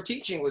first year of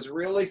teaching was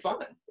really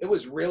fun. It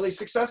was really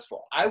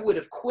successful. I would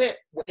have quit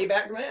way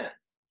back then.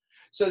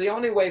 So the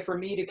only way for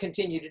me to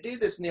continue to do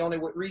this, and the only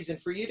reason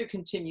for you to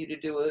continue to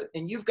do it,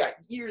 and you've got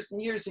years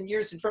and years and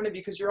years in front of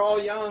you because you're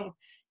all young,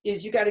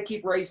 is you got to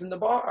keep raising the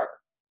bar.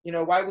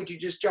 Why would you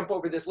just jump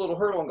over this little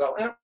hurdle and go,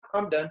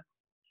 I'm done?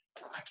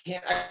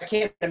 I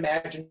can't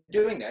imagine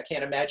doing that. I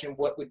can't imagine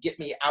what would get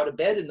me out of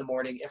bed in the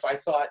morning if I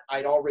thought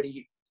I'd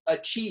already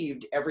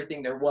achieved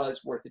everything there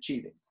was worth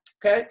achieving.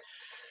 Okay?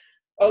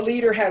 A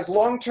leader has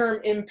long-term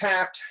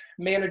impact.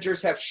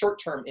 Managers have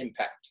short-term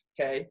impact.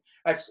 Okay?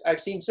 I've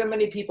seen so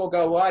many people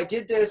go, well, I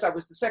did this, I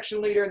was the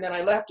section leader, and then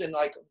I left, and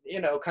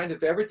kind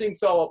of everything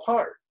fell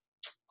apart.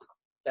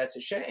 That's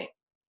a shame.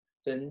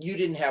 Then you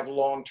didn't have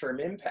long-term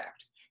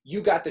impact.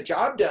 You got the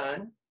job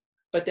done,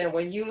 but then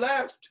when you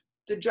left,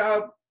 the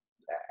job,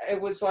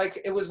 it was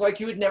like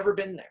you had never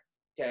been there.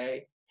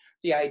 Okay?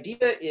 The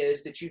idea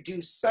is that you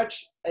do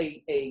such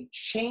a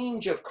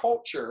change of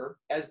culture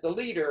as the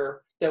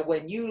leader that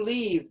when you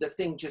leave, the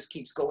thing just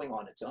keeps going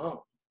on its own.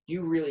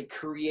 You really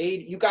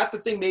you got the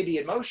thing maybe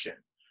in motion,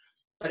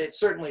 but it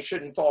certainly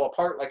shouldn't fall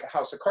apart like a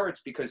house of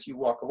cards because you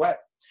walk away.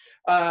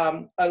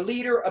 A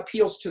leader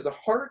appeals to the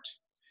heart,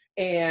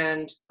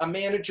 and a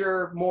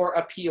manager more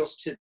appeals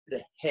to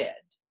the head.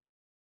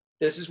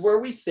 This is where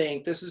we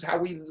think, this is how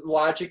we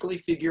logically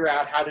figure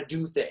out how to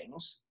do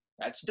things.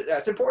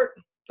 That's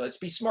important. Let's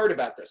be smart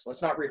about this.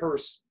 Let's not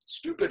rehearse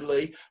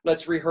stupidly.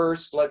 Let's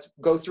rehearse. Let's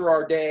go through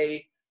our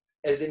day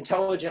as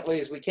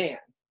intelligently as we can.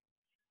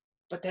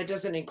 but that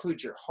doesn't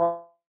include your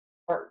heart.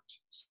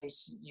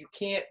 You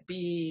can't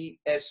be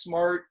as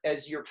smart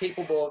as you're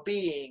capable of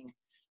being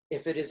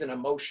if it isn't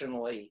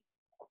emotionally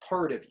a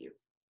part of you.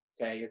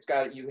 Okay,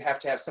 you have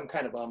to have some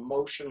kind of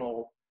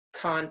emotional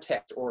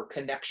context or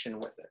connection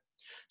with it.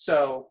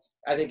 So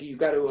I think you've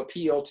got to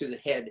appeal to the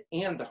head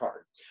and the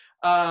heart.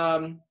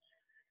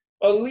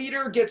 A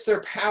leader gets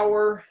their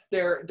power,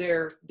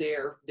 their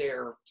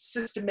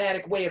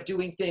systematic way of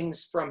doing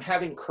things from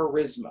having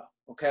charisma.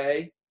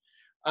 Okay,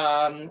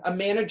 a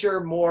manager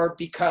more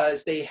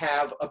because they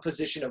have a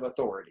position of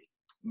authority.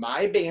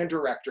 My band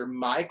director,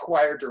 my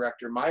choir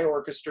director, my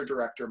orchestra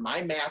director,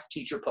 my math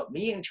teacher put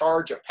me in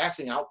charge of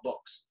passing out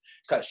books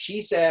because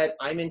she said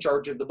I'm in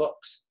charge of the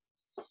books.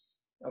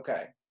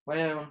 Okay,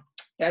 well,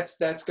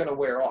 that's going to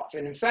wear off.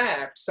 And in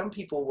fact, some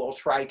people will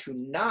try to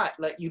not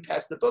let you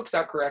pass the books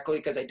out correctly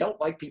because they don't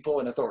like people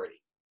in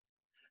authority.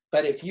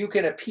 But if you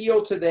can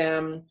appeal to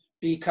them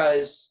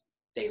because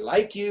they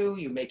like you,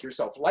 you make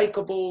yourself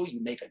likable,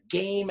 you make a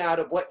game out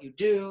of what you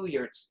do,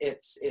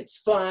 it's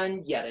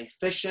fun, yet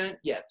efficient,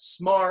 yet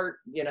smart,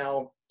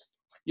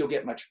 you'll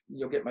get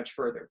much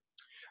further.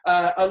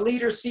 A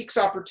leader seeks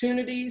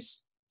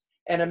opportunities,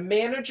 and a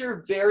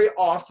manager very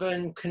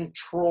often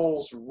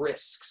controls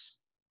risks.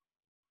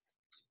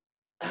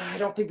 I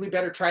don't think we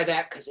better try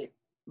that because it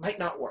might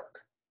not work.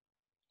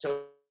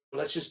 So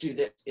let's just do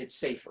this. It's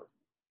safer.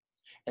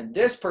 And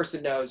this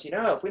person knows,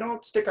 if we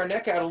don't stick our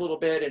neck out a little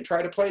bit and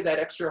try to play that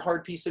extra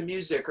hard piece of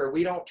music, or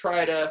we don't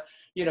try to,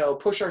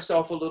 push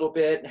ourselves a little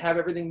bit and have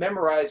everything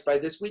memorized by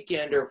this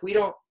weekend, or if we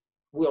don't,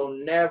 we'll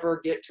never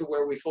get to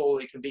where we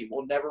fully can be.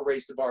 We'll never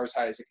raise the bar as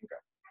high as it can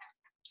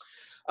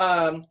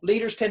go.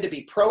 Leaders tend to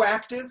be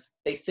proactive.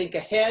 They think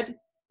ahead.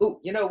 Ooh,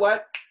 you know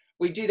what?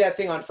 We do that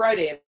thing on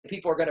Friday and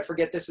people are going to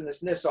forget this and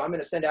this and this. So I'm going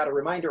to send out a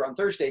reminder on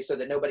Thursday so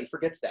that nobody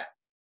forgets that.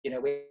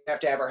 We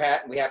have to have our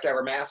hat, and we have to have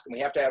our mask, and we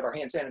have to have our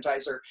hand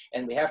sanitizer,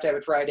 and we have to have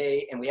it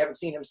Friday, and we haven't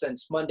seen them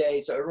since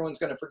Monday, so everyone's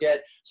going to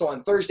forget. So on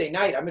Thursday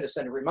night, I'm going to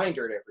send a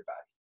reminder to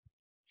everybody.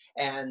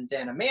 And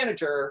then a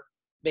manager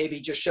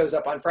maybe just shows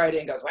up on Friday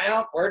and goes,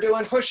 well, we're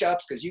doing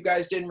push-ups because you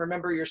guys didn't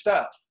remember your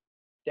stuff.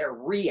 They're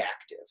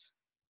reactive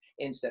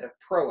instead of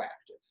proactive.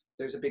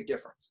 There's a big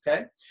difference,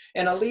 okay?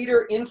 And a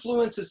leader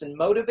influences and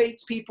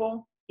motivates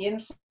people,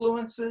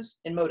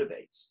 influences and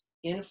motivates.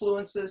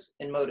 Influences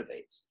and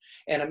motivates.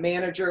 And a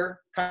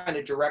manager kind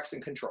of directs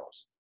and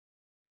controls.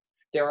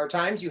 There are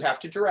times you have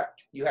to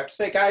direct. You have to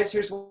say, guys,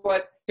 here's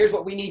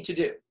what we need to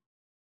do.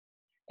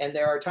 And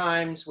there are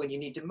times when you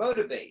need to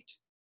motivate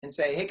and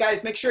say, hey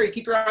guys, make sure you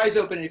keep your eyes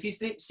open. And if you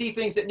see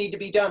things that need to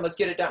be done, let's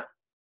get it done.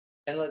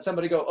 And let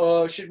somebody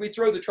go, should we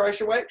throw the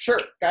trash away? Sure,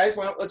 guys,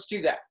 well, let's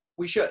do that.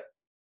 We should.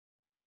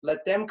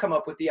 Let them come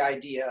up with the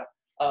idea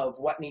of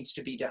what needs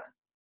to be done.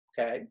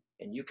 Okay?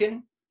 And you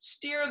can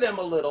steer them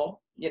a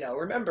little.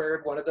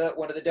 Remember one of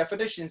the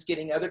definitions,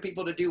 getting other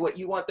people to do what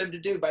you want them to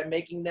do by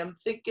making them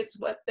think it's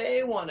what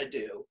they want to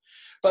do,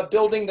 but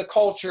building the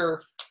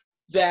culture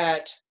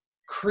that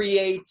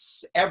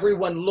creates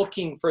everyone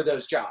looking for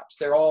those jobs.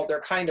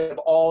 They're kind of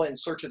all in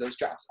search of those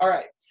jobs. All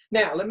right.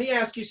 Now, let me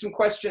ask you some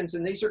questions,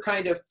 and these are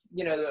kind of,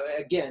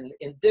 again,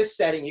 in this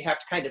setting, you have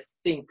to kind of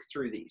think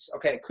through these.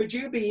 Okay. Could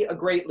you be a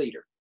great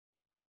leader?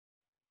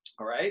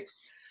 All right.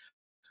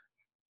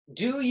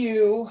 Do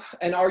you,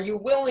 and are you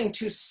willing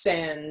to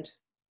send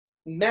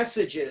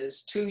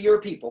messages to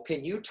your people?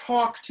 Can you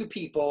talk to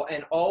people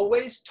and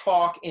always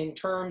talk in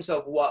terms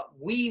of what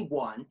we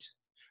want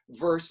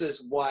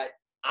versus what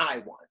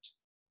I want?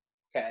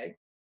 Okay.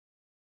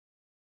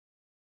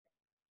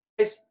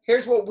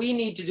 Here's what we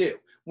need to do.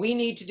 We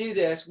need to do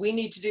this. We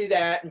need to do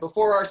that. And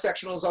before our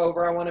sectional is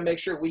over, I want to make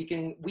sure we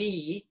can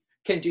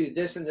do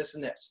this and this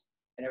and this.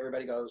 And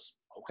everybody goes,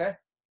 okay,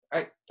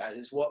 all right, that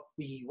is what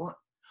we want.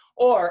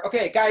 Or,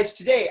 okay, guys,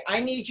 today I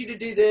need you to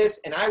do this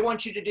and I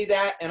want you to do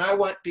that. And I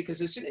want, because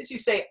as soon as you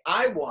say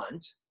I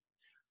want,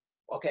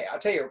 okay, I'll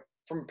tell you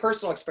from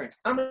personal experience,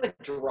 I'm a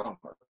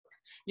drummer.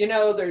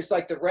 There's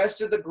like the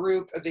rest of the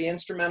group of the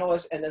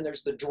instrumentalists, and then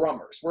there's the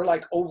drummers. We're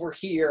like over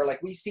here,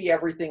 like we see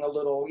everything a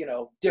little,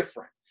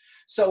 different.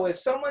 So if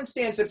someone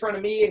stands in front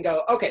of me and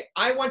go, okay,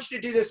 I want you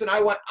to do this, and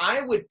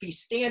I would be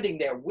standing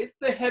there with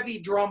the heavy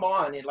drum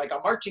on in like a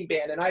marching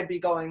band, and I'd be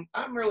going,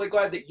 I'm really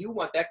glad that you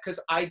want that because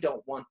I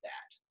don't want that.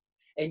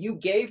 And you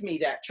gave me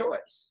that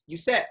choice. You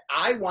said,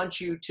 I want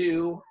you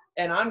to,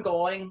 and I'm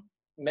going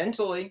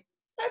mentally,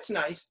 that's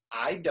nice.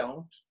 I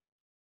don't.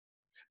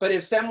 But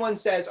if someone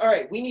says, all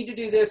right, we need to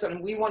do this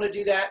and we want to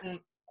do that, and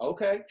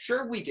okay,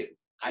 sure we do.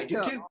 I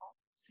do too.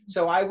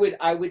 So I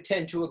would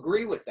tend to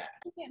agree with that.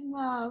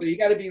 But you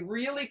got to be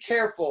really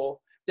careful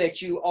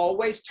that you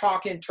always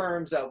talk in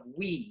terms of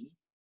we,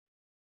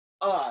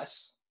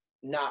 us,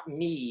 not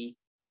me,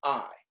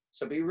 I.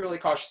 So be really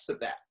cautious of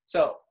that.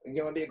 So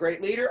you want to be a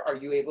great leader? Are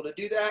you able to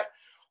do that?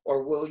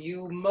 Or will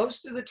you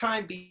most of the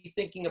time be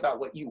thinking about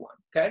what you want?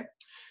 Okay.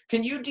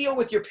 Can you deal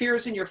with your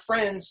peers and your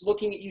friends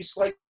looking at you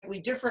slightly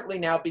differently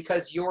now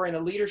because you're in a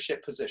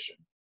leadership position?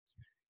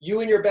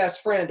 You and your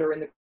best friend are in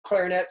the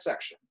clarinet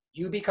section.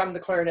 You become the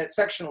clarinet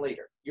section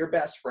leader. Your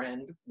best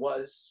friend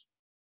was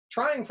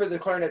trying for the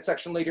clarinet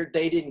section leader,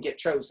 they didn't get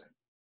chosen.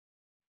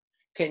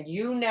 Can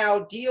you now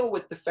deal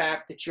with the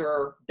fact that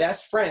your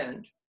best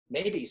friend,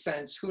 maybe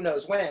since who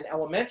knows when,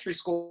 elementary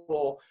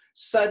school,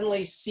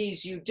 suddenly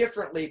sees you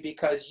differently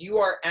because you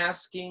are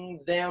asking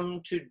them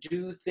to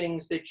do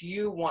things that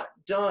you want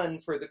done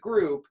for the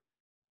group,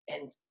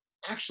 and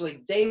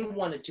actually they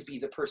wanted to be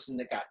the person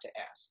that got to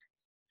ask?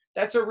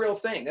 That's a real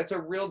thing. That's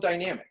a real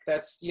dynamic.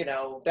 That's, you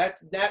know,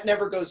 that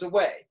never goes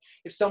away.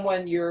 If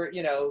someone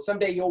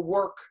someday you'll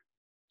work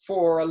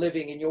for a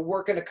living and you'll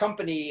work in a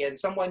company, and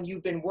someone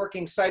you've been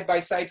working side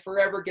by side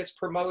forever gets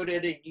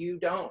promoted and you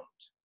don't.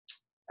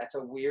 That's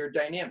a weird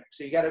dynamic.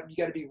 So you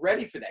gotta be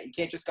ready for that. You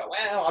can't just go,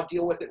 well, I'll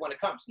deal with it when it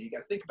comes. You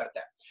gotta think about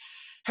that.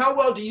 How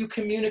well do you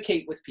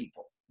communicate with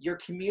people? Your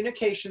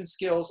communication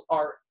skills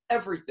are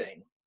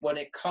everything when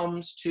it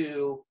comes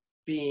to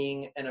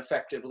being an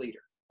effective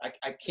leader.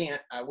 I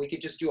can't, we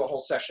could just do a whole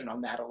session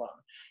on that alone.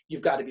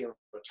 You've got to be able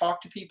to talk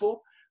to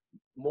people.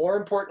 More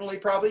importantly,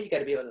 probably, you got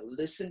to be able to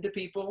listen to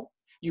people.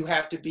 You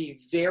have to be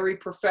very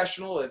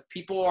professional. If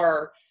people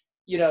are,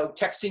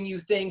 texting you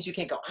things, you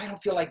can't go, I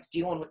don't feel like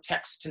dealing with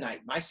text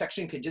tonight. My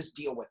section could just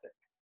deal with it.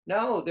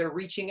 No, they're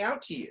reaching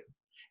out to you.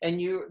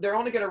 And they're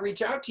only going to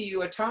reach out to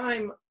you a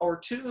time or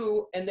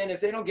two. And then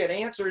if they don't get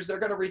answers, they're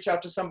going to reach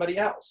out to somebody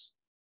else.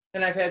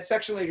 And I've had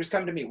section leaders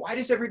come to me, why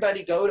does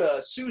everybody go to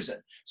Susan?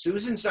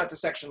 Susan's not the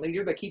section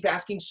leader. They keep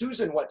asking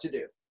Susan what to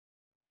do.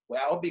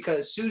 Well,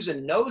 because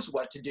Susan knows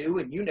what to do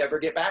and you never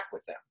get back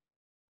with them.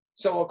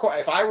 So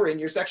if I were in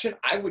your section,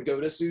 I would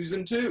go to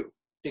Susan too.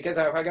 Because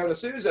if I go to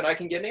Susan, I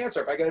can get an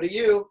answer. If I go to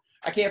you,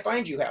 I can't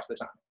find you half the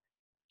time.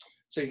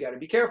 So you got to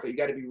be careful. You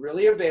got to be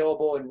really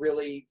available and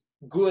really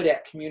good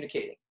at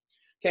communicating.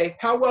 Okay,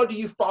 how well do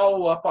you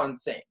follow up on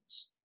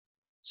things?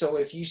 So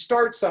if you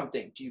start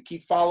something, do you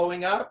keep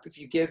following up? If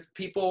you give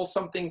people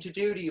something to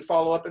do you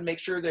follow up and make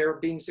sure they're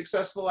being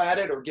successful at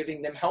it, or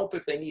giving them help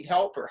if they need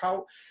help? Or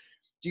how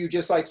do you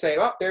just like say,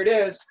 oh, there it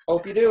is,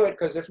 hope you do it,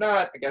 because if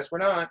not, I guess we're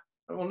not.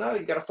 Well, no,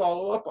 you got to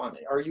follow up on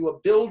it. Are you a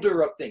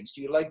builder of things?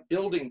 Do you like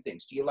building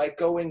things? Do you like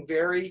going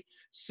very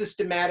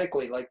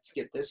systematically? Let's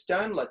get this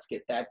done. Let's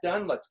get that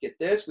done. Let's get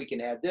this. We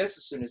can add this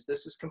as soon as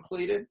this is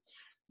completed.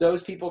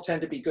 Those people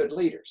tend to be good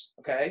leaders,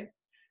 okay?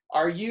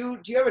 Do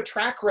you have a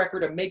track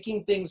record of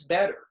making things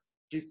better?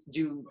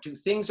 Do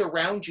things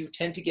around you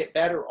tend to get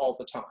better all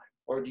the time?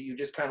 Or do you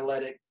just kind of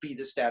let it be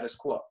the status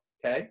quo,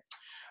 okay?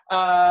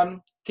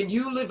 Can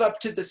you live up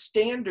to the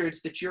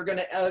standards that you're going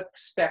to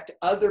expect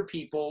other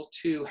people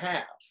to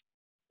have?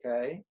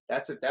 Okay,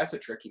 that's a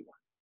tricky one.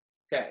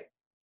 Okay,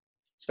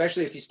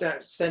 especially if you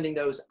start sending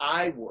those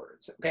I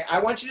words. Okay, I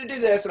want you to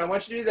do this, and I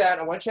want you to do that,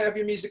 and I want you to have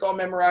your music all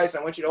memorized,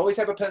 and I want you to always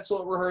have a pencil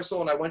at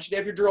rehearsal, and I want you to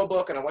have your drill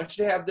book, and I want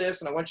you to have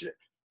this, and I want you to,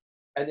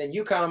 and then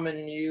you come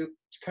and you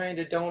kind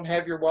of don't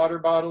have your water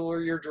bottle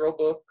or your drill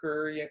book,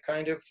 or you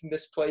kind of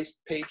misplaced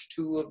page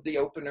 2 of the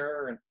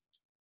opener. And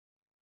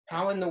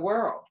how in the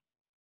world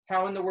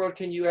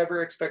can you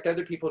ever expect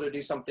other people to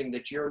do something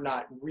that you're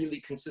not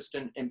really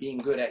consistent and being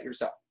good at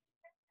yourself?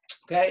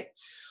 Okay.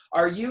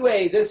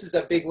 This is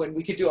a big one.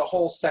 We could do a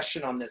whole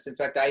session on this. In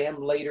fact, I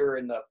am later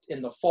in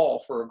the fall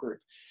for a group.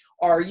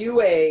 Are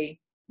you a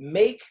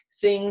make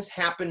things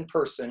happen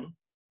person?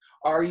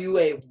 Are you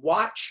a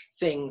watch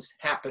things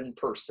happen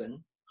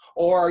person?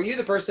 Or are you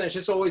the person that's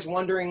just always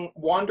wandering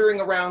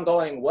around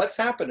going, what's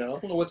happening? I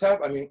don't know what's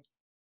happening. I mean,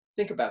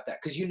 think about that,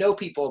 because you know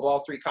people of all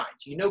three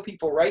kinds. You know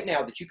people right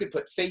now that you could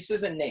put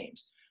faces and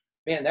names.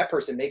 Man, that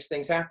person makes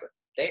things happen.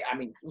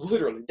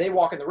 Literally, they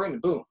walk in the room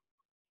and boom,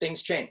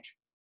 things change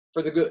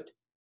for the good.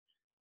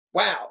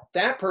 Wow,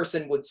 that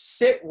person would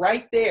sit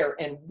right there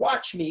and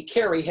watch me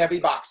carry heavy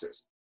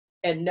boxes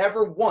and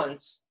never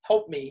once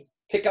help me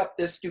pick up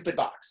this stupid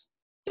box.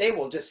 They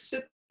will just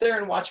sit there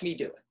and watch me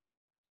do it.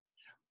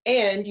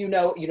 And you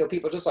know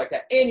people just like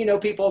that. And you know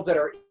people that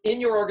are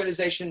in your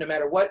organization, no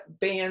matter what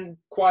band,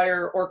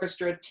 choir,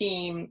 orchestra,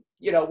 team,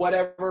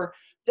 whatever,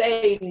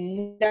 they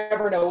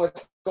never know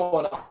what's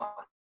going on.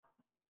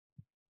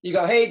 You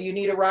go, hey, do you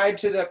need a ride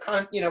to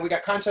the we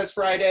got contest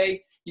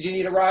Friday. You do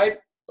need a ride?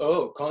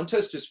 Oh,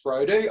 contest is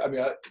Friday? I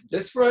mean,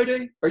 this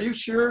Friday? Are you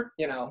sure?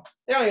 They don't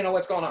even know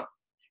what's going on.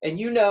 And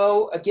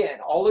again,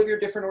 all of your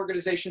different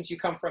organizations you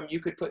come from, you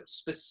could put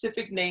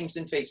specific names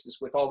and faces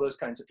with all those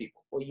kinds of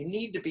people. Well, you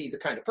need to be the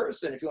kind of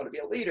person, if you want to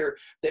be a leader,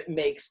 that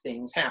makes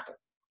things happen.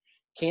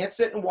 Can't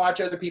sit and watch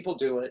other people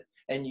do it,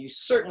 and you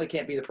certainly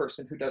can't be the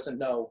person who doesn't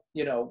know,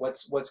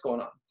 what's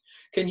going on.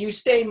 Can you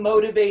stay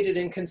motivated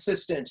and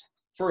consistent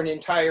for an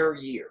entire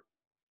year?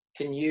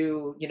 Can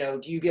you, do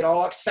you get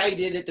all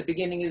excited at the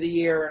beginning of the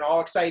year and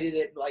all excited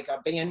at like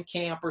a band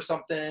camp or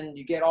something?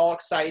 You get all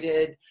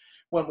excited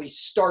when we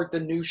start the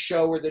new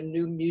show or the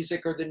new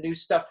music or the new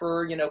stuff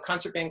for,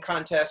 concert band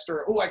contest,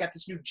 or, oh, I got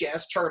this new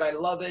jazz chart, I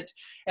love it.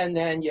 And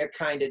then you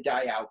kind of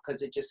die out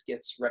because it just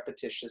gets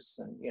repetitious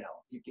and,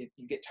 you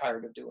get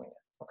tired of doing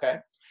it, okay?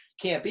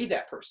 Can't be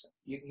that person.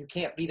 You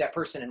can't be that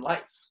person in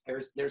life.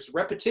 There's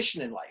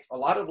repetition in life. A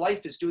lot of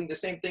life is doing the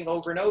same thing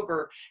over and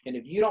over. And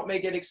if you don't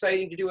make it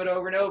exciting to do it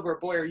over and over,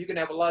 boy, are you going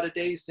to have a lot of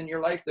days in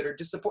your life that are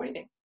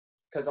disappointing.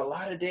 because a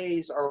lot of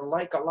days are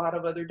like a lot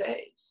of other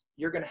days.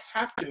 You're going to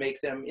have to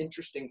make them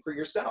interesting for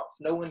yourself.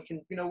 No one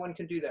can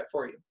do that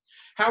for you.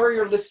 How are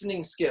your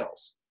listening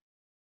skills?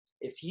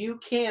 If you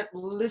can't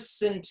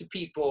listen to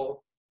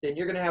people, then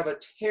you're going to have a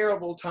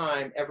terrible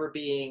time ever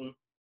being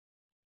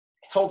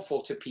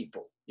helpful to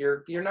people.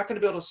 You're not going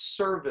to be able to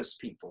service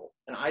people.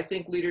 And I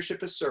think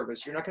leadership is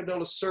service. You're not going to be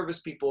able to service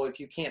people if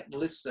you can't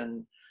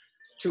listen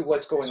to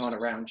what's going on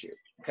around you,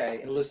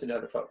 okay, and listen to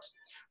other folks.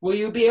 Will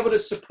you be able to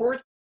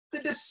support the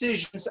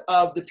decisions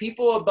of the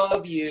people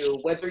above you,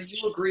 whether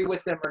you agree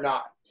with them or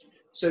not?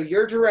 So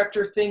your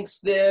director thinks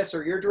this,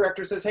 or your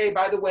director says, hey,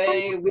 by the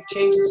way, we've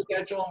changed the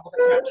schedule, and we're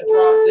going to have to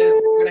drop this,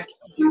 we're going to have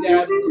to do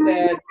that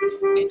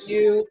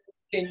instead.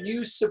 Can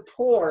you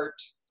support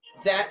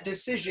that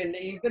decision,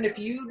 even if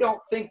you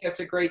don't think that's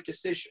a great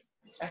decision?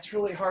 That's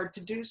really hard to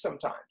do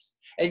sometimes.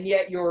 And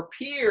yet your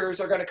peers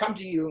are going to come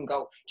to you and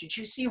go, did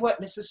you see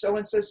what Mrs.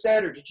 So-and-so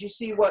said? Or did you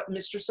see what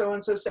Mr.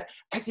 So-and-so said?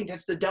 I think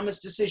that's the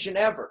dumbest decision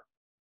ever.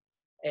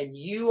 And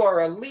you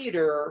are a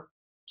leader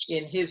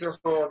in his or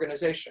her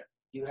organization.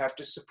 You have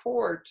to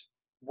support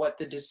what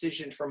the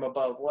decision from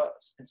above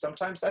was. And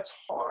sometimes that's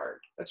hard.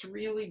 That's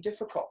really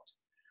difficult.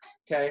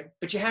 Okay?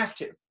 But you have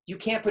to. You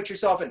can't put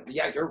yourself in,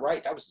 yeah, you're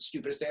right. That was the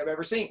stupidest thing I've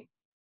ever seen.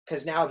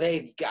 Because now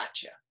they've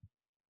got you.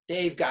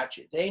 They've got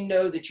you. They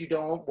know that you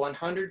don't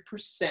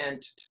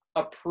 100%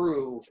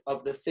 approve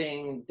of the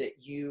thing that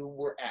you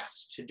were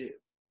asked to do.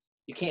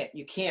 You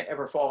can't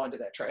ever fall into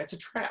that trap. It's a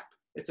trap.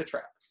 It's a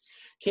trap.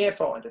 Can't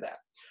fall into that.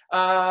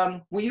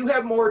 Will you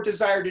have more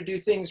desire to do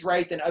things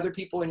right than other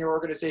people in your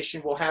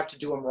organization will have to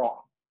do them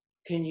wrong?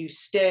 Can you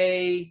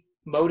stay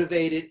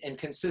motivated and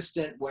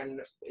consistent when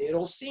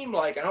it'll seem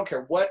like, I don't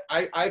care what,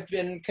 I've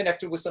been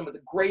connected with some of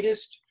the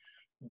greatest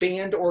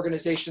band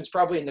organizations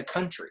probably in the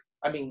country.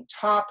 I mean,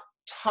 top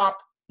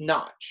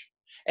notch.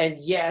 And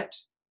yet,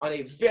 on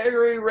a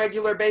very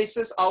regular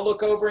basis, I'll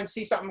look over and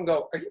see something and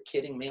go, are you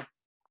kidding me?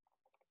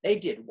 They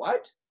did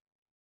what?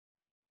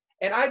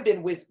 And I've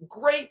been with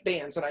great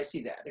bands and I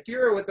see that. If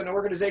you're with an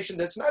organization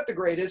that's not the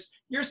greatest,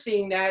 you're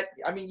seeing that,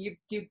 I mean,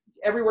 you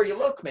everywhere you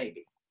look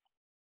maybe.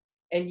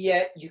 And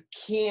yet you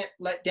can't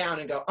let down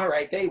and go, all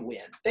right, they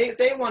win.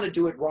 They want to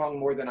do it wrong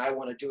more than I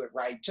want to do it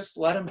right. Just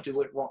let them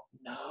do it wrong.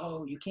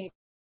 No, you can't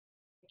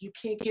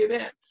give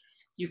in.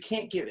 You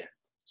can't give in.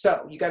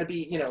 So you got to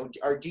be,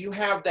 or do you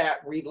have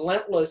that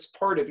relentless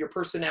part of your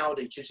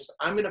personality to just,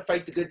 I'm going to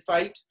fight the good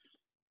fight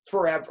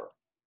forever.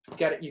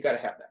 You got to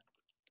have that.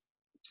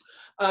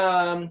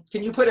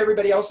 Can you put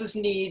everybody else's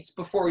needs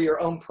before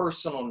your own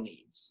personal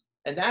needs?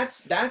 And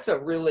that's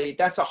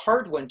a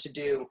hard one to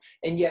do,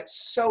 and yet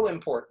so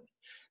important.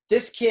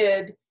 This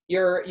kid,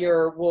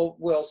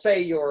 we'll say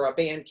you're a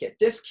band kid.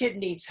 This kid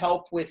needs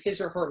help with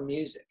his or her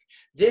music.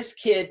 This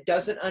kid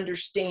doesn't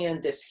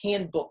understand this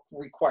handbook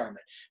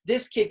requirement.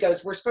 This kid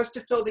goes, we're supposed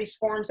to fill these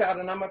forms out,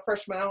 and I'm a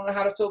freshman. I don't know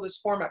how to fill this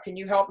form out. Can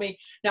you help me?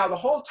 Now, the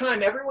whole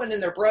time, everyone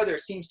and their brother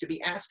seems to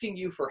be asking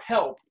you for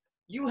help.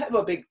 You have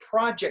a big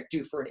project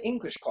due for an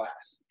English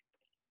class.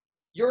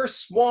 You're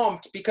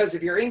swamped because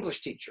of your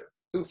English teacher,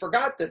 who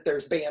forgot that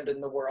there's band in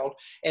the world,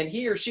 and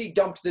he or she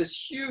dumped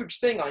this huge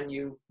thing on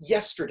you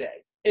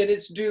yesterday, and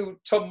it's due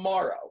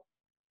tomorrow.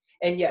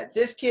 And yet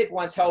this kid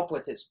wants help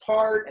with his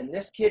part, and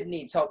this kid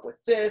needs help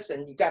with this,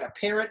 and you got a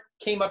parent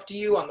came up to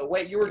you on the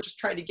way, you were just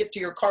trying to get to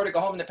your car to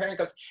go home, and the parent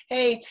goes,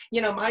 hey,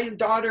 my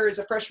daughter is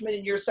a freshman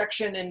in your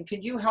section, and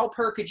could you help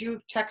her? Could you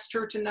text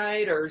her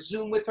tonight or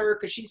Zoom with her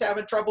because she's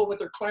having trouble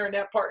with her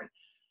clarinet part?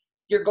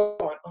 You're going,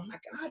 oh my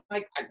God,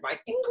 my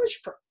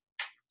English.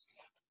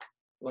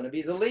 You want to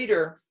be the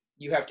leader,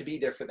 you have to be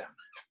there for them.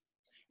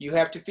 You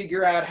have to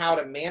figure out how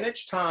to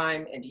manage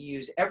time and to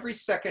use every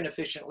second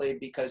efficiently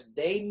because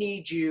they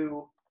need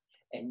you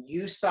and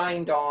you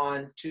signed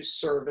on to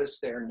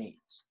service their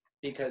needs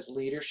because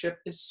leadership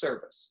is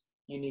service.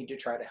 You need to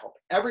try to help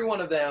every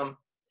one of them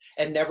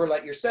and never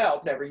use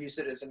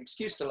it as an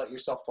excuse to let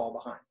yourself fall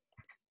behind.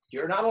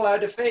 You're not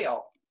allowed to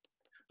fail,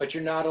 but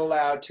you're not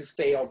allowed to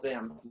fail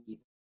them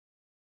either.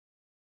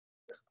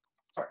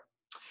 Sorry.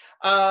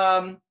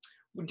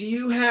 Do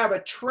you have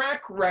a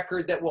track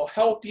record that will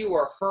help you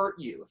or hurt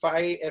you?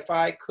 If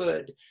I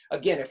could,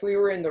 again, if we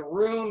were in the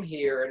room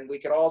here and we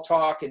could all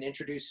talk and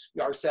introduce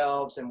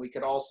ourselves and we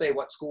could all say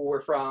what school we're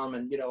from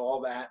and,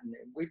 all that, and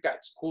we've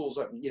got schools,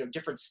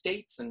 different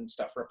states and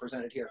stuff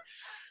represented here.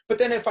 But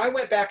then if I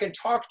went back and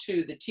talked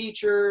to the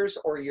teachers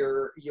or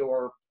your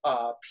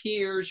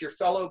peers, your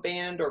fellow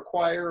band or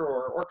choir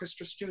or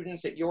orchestra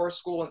students at your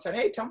school and said,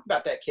 hey, tell me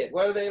about that kid.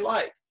 What are they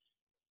like?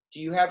 Do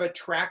you have a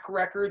track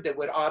record that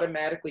would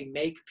automatically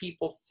make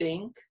people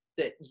think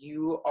that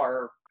you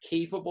are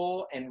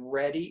capable and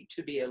ready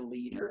to be a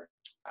leader?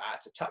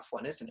 It's a tough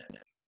one, isn't it?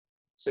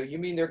 So you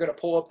mean they're going to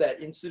pull up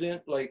that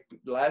incident like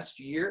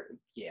last year?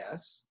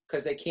 Yes,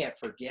 because they can't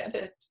forget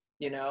it.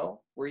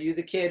 Were you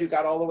the kid who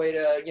got all the way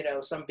to,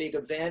 some big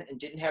event and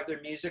didn't have their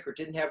music or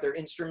didn't have their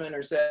instrument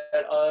or said,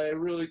 I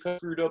really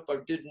screwed up. I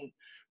didn't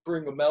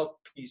bring a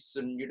mouthpiece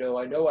and,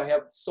 I know I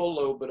have the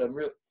solo, but I'm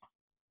really...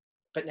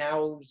 but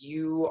now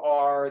you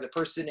are the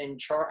person in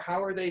charge.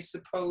 How are they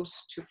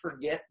supposed to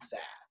forget that?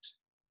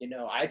 You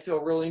know, I'd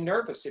feel really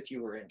nervous if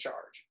you were in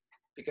charge,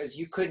 because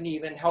you couldn't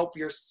even help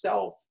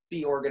yourself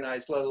be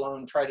organized, let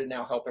alone try to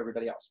now help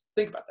everybody else.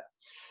 Think about that.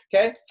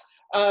 Okay.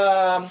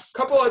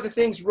 Couple other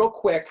things real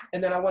quick,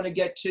 and then I want to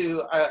get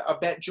to, I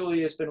bet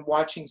Julia's been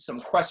watching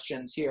some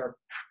questions here.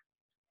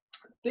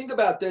 Think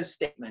about this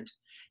statement.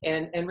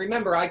 And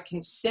remember, I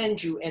can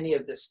send you any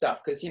of this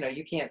stuff, because, you know,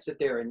 you can't sit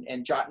there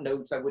and jot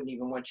notes. I wouldn't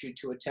even want you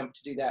to attempt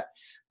to do that.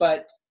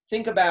 But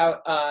think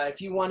about,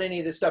 if you want any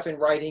of this stuff in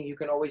writing, you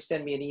can always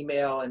send me an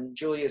email, and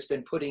Julia's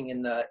been putting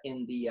in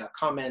the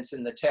comments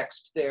in the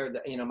text there,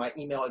 you know, my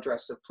email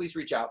address, so please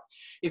reach out.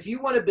 If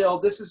you want to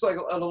build, this is like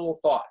a little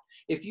thought.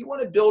 If you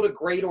want to build a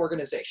great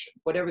organization,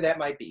 whatever that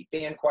might be,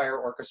 band, choir,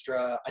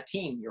 orchestra, a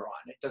team you're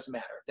on, it doesn't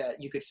matter,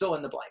 that you could fill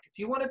in the blank. If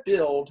you want to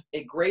build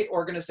a great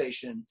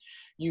organization,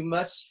 you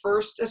must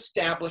first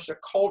establish a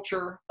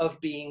culture of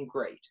being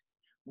great.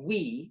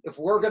 If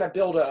we're going to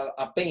build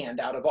a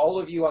band out of all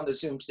of you on the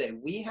Zoom today,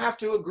 we have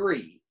to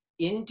agree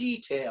in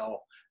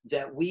detail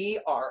that we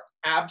are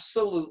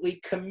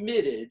absolutely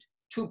committed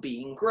to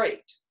being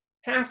great.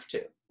 Have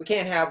to. We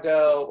can't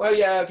go, well,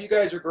 yeah, if you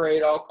guys are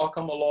great, I'll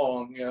come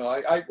along. You know,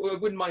 I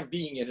wouldn't mind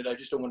being in it. I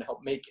just don't want to help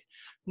make it.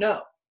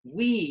 No,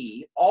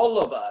 all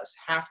of us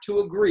have to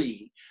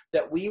agree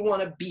that we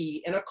want to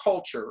be in a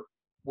culture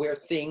where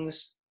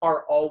things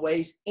are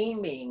always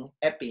aiming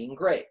at being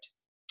great.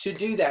 To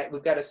do that,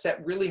 we've got to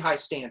set really high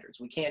standards.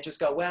 We can't just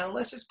go, well,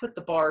 let's just put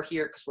the bar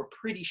here because we're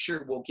pretty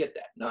sure we'll get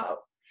that. No,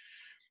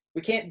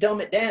 we can't dumb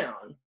it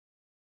down.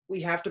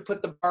 We have to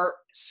put the bar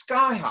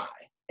sky high.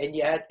 And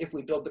yet, if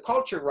we build the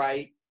culture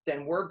right,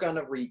 then we're going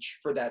to reach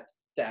for that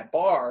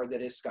bar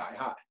that is sky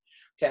high.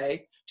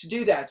 Okay? To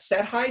do that,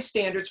 set high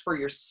standards for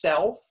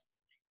yourself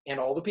and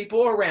all the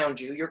people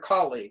around you, your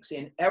colleagues,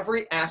 in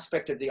every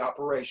aspect of the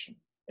operation.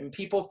 And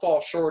people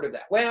fall short of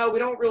that. Well, we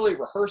don't really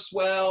rehearse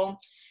well.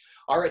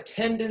 Our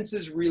attendance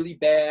is really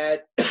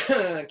bad.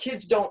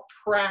 Kids don't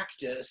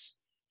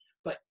practice.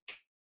 But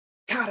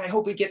God, I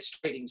hope we get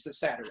ratings this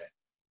Saturday.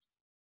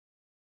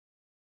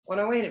 Well,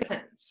 no, wait a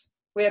minute.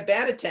 We have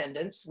bad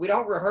attendance. We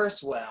don't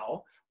rehearse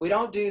well. We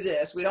don't do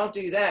this. We don't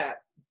do that.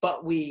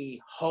 But we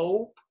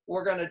hope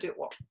we're going to do,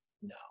 well,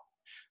 no.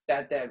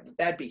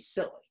 That'd be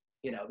silly.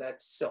 You know,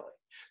 that's silly.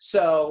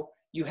 So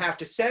you have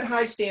to set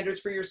high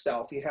standards for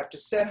yourself. You have to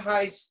set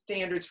high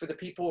standards for the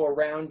people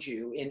around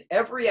you in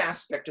every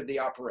aspect of the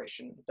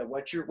operation,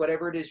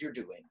 whatever it is you're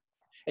doing.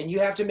 And you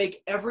have to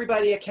make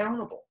everybody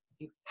accountable.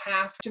 You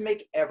have to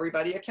make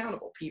everybody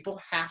accountable.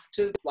 People have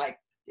to, like,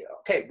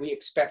 okay, we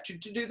expect you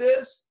to do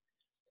this.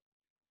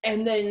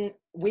 And then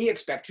we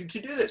expect you to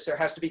do this. There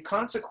has to be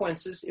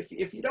consequences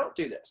if you don't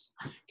do this,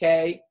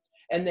 okay?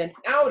 And then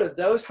out of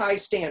those high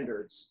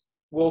standards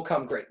will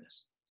come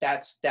greatness.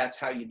 That's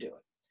how you do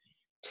it.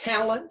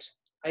 Talent,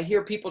 I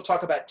hear people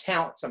talk about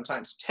talent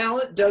sometimes.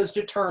 Talent does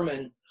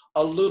determine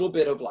a little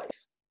bit of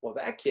life. Well,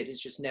 that kid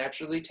is just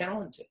naturally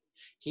talented.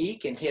 He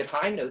can hit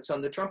high notes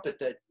on the trumpet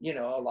that, you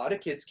know, a lot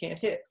of kids can't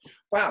hit.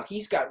 Wow,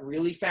 he's got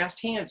really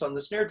fast hands on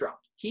the snare drum.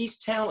 He's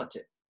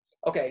talented.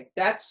 Okay,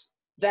 that's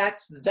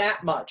that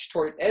much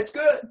toward, it's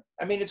good.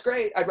 I mean, it's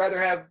great. I'd rather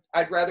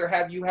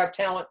have you have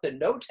talent than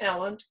no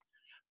talent,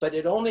 but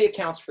it only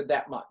accounts for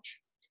that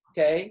much.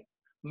 Okay?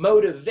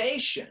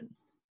 Motivation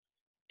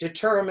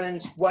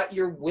determines what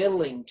you're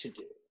willing to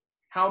do.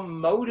 How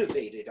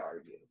motivated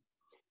are you?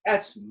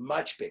 That's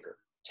much bigger.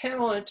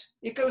 Talent,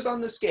 it goes on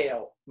the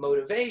scale.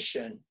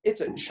 Motivation, it's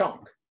a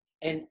chunk.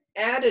 And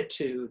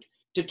attitude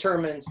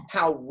determines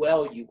how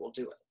well you will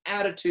do it.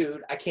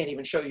 Attitude, I can't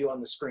even show you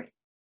on the screen.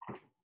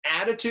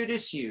 Attitude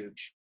is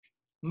huge.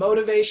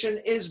 Motivation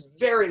is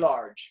very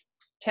large.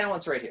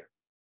 Talent's right here.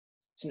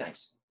 It's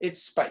nice.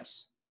 It's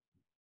spice.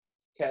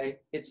 Okay?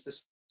 It's the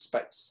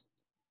spice.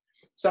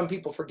 Some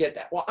people forget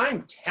that. Well,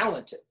 I'm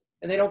talented.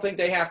 And they don't think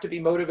they have to be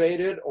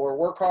motivated or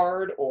work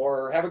hard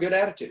or have a good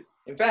attitude.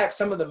 In fact,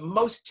 some of the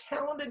most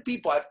talented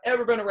people I've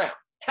ever been around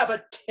have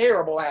a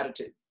terrible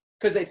attitude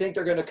because they think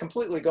they're going to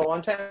completely go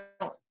on talent.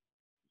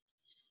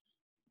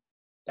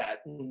 That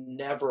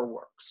never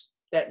works.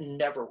 That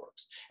never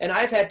works. And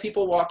I've had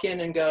people walk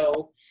in and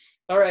go,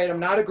 all right, I'm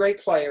not a great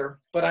player,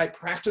 but I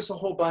practice a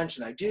whole bunch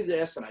and I do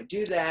this and I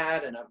do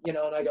that. And, and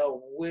I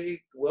go,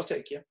 we'll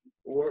take you.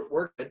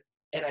 We're good.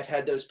 And I've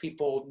had those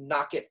people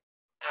knock it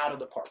out of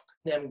the park,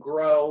 them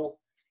grow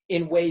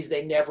in ways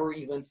they never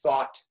even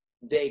thought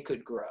they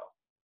could grow,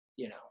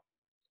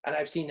 And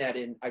I've seen that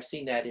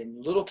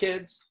in little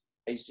kids.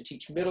 I used to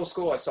teach middle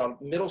school. I saw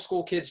middle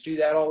school kids do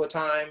that all the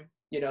time,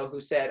 who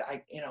said,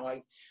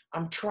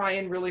 I'm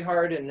trying really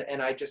hard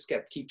and I just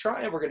keep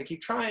trying. We're going to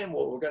keep trying.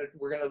 Well,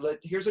 we're going to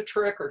here's a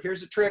trick.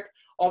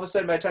 All of a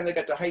sudden, by the time they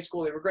got to high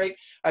school, they were great.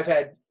 I've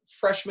had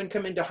freshmen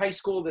come into high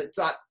school that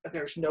thought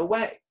there's no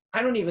way.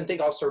 I don't even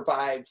think I'll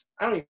survive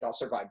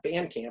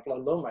band camp, let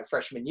alone my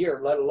freshman year,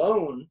 let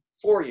alone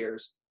 4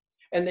 years.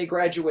 And they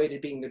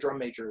graduated being the drum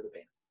major of the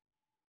band.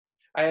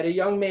 I had a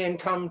young man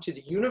come to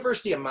the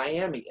University of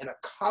Miami in a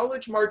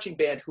college marching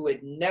band who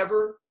had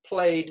never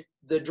played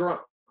the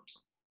drums.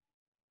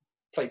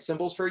 Played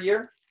cymbals for a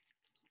year,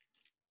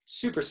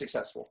 super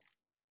successful.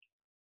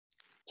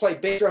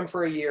 Played bass drum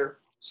for a year,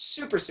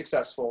 super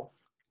successful.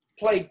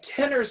 Played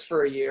tenors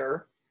for a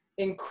year,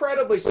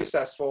 incredibly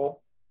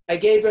successful. I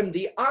gave him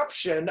the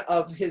option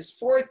of his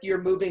 4th year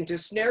moving to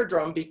snare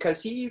drum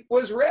because he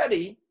was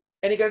ready.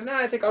 And he goes, no,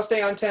 I think I'll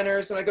stay on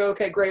tenors. And I go,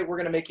 okay, great. We're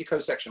going to make you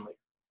co-section leader.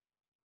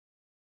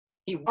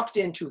 He walked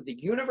into the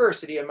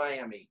University of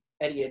Miami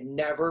and he had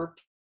never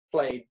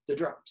played the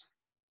drums.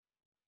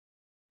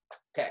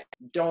 Okay,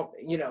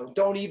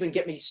 don't even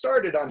get me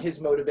started on his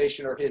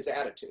motivation or his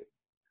attitude.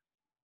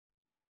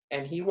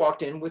 And he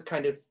walked in with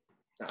kind of,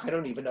 I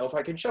don't even know if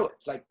I can show it,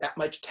 like that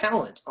much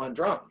talent on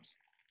drums.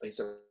 But he's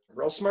a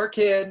real smart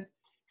kid,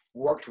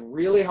 worked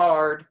really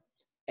hard,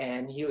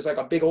 and he was like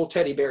a big old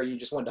teddy bear you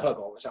just wanted to hug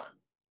all the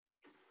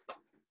time.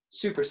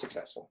 Super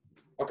successful.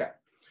 Okay.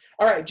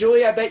 All right,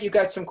 Julie, I bet you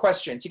got some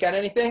questions. You got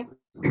anything?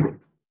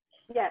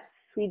 Yes,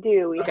 we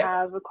do. We Okay.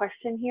 have a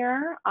question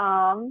here.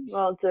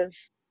 Well, it's a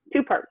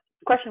two-part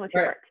question with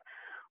two parts.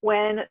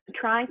 When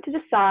trying to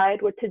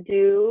decide what to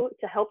do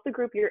to help the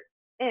group you're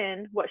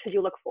in, what should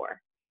you look for?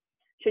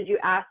 Should you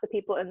ask the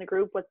people in the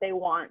group what they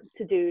want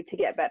to do to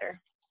get better?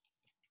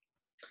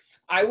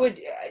 I would,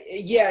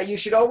 yeah, you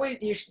should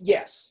always,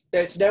 yes,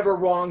 it's never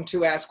wrong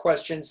to ask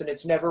questions and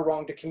it's never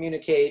wrong to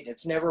communicate.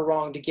 It's never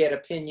wrong to get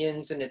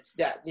opinions and it's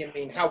that, I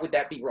mean, how would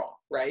that be wrong,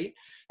 right?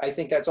 I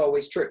think that's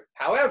always true.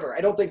 However,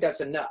 I don't think that's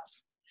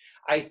enough.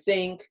 I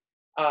think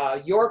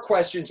your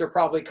questions are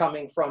probably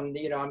coming from,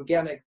 I'm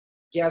going to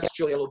guess,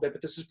 Julie, a little bit,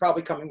 but this is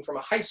probably coming from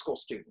a high school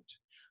student.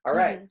 All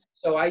right. Mm-hmm.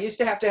 So I used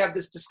to have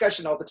this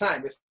discussion all the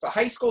time. If a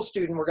high school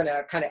student, we're going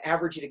to kind of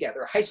average you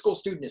together. A high school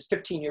student is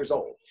 15 years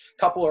old.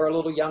 A couple are a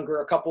little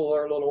younger, a couple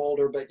are a little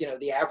older, but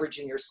the average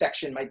in your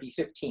section might be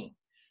 15.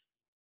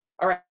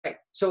 All right.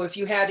 So if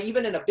you had,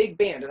 even in a big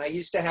band, and I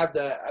used to have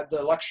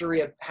the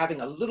luxury of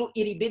having a little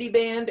itty bitty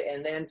band,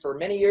 and then for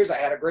many years I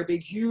had a great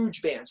big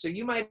huge band. So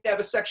you might have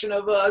a section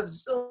of a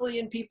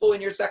zillion people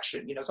in your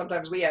section.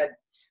 Sometimes we had,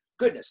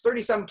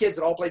 30-some kids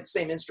that all played the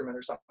same instrument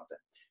or something.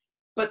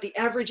 But the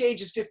average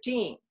age is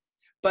 15.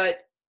 But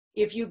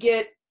if you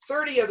get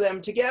 30 of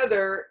them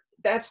together,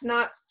 that's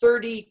not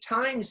 30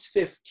 times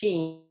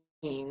 15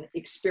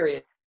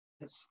 experience.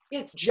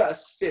 It's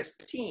just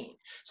 15.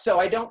 So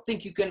I don't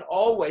think you can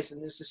always,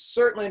 and this is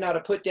certainly not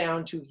a put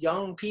down to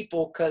young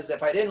people, because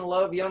if I didn't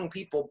love young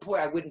people, boy,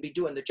 I wouldn't be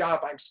doing the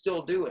job I'm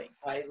still doing.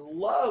 I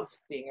love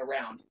being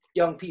around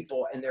young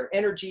people and their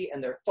energy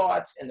and their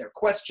thoughts and their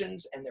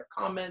questions and their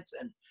comments.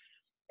 And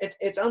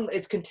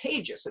it's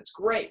contagious. It's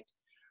great.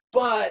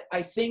 But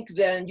I think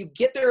then you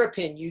get their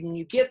opinion,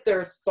 you get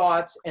their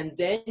thoughts, and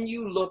then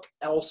you look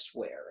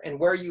elsewhere. And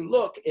where you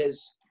look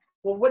is,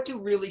 well, what do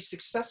really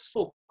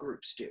successful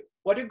groups do?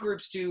 What do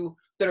groups do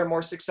that are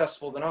more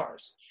successful than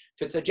ours?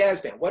 If it's a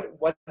jazz band,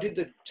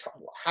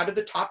 how do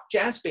the top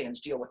jazz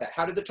bands deal with that?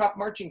 How do the top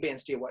marching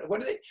bands deal with it?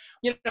 What are they,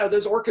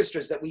 those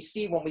orchestras that we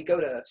see when we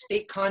go to a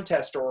state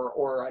contest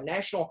or a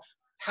national,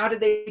 how do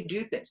they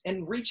do things?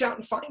 And reach out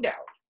and find out.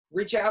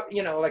 Reach out,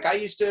 like I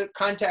used to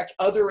contact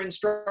other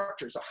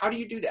instructors. How do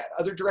you do that?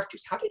 Other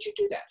directors, how did you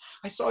do that?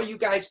 I saw you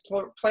guys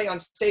play on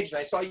stage and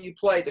I saw you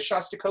play the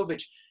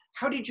Shostakovich.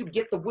 How did you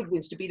get the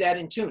woodwinds to be that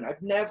in tune?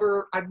 I've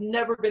never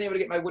been able to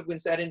get my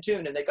woodwinds that in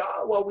tune. And they go,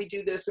 oh, well, we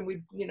do this and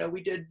we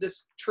did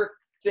this trick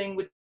thing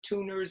with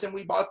tuners and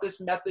we bought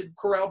this method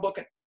chorale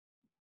book.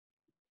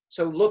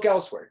 So look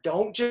elsewhere.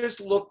 Don't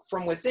just look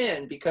from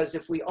within, because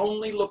if we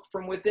only look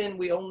from within,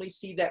 we only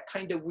see that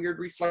kind of weird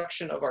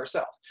reflection of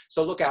ourselves.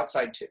 So look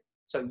outside too.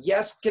 So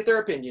yes, get their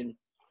opinion,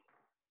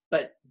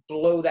 but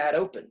blow that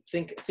open.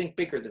 Think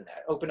bigger than that.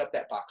 Open up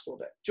that box a little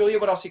bit. Julia,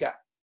 what else you got?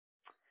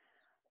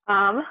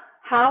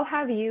 How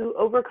have you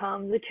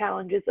overcome the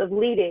challenges of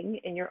leading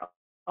in your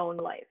own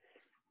life?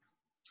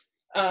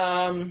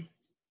 I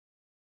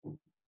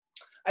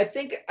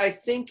think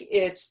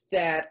it's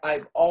that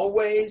I've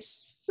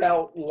always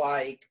felt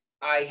like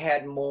I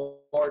had more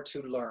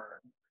to learn.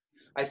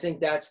 I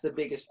think that's the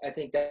biggest. I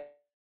think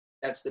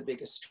that's the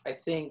biggest. I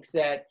think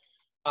that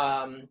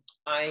by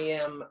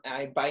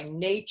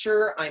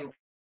nature, I'm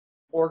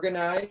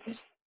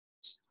organized.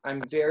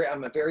 I'm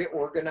a very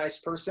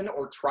organized person,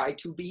 or try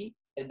to be,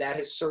 and that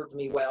has served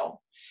me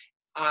well.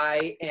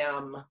 I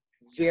am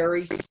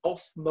very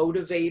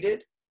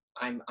self-motivated.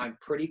 I'm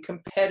pretty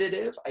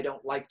competitive. I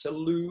don't like to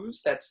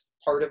lose. That's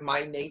part of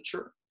my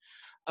nature.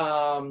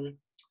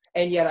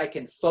 And yet I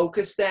can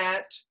focus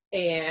that,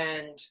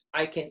 and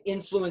I can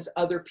influence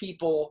other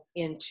people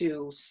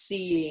into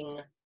seeing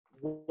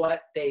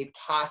what they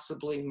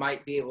possibly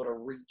might be able to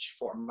reach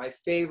for. My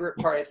favorite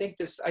part, I think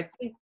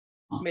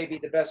maybe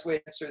the best way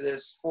to answer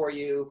this for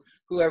you,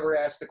 whoever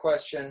asked the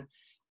question,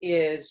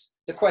 is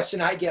the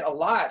question I get a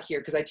lot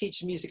here, because I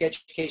teach music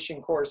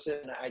education course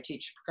and I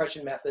teach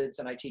percussion methods,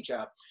 and I teach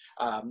a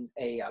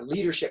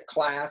leadership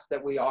class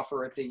that we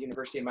offer at the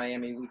University of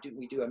Miami. We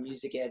do a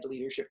music ed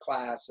leadership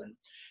class,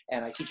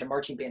 and I teach a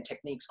marching band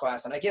techniques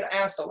class. And I get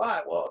asked a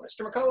lot, well,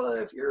 Mr.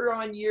 McCullough, if you're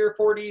on year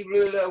 40,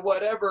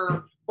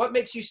 whatever, what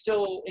makes you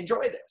still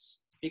enjoy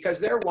this? because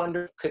they're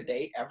wondering, could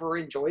they ever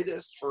enjoy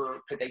this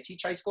could they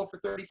teach high school for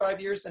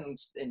 35 years and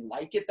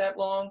like it that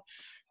long?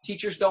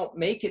 Teachers don't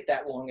make it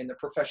that long in the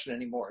profession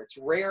anymore. It's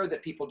rare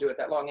that people do it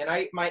that long.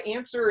 And my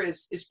answer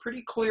is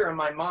pretty clear in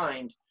my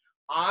mind.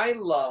 I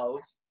love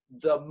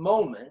the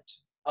moment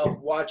of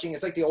watching.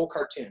 It's like the old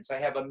cartoons. I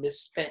have a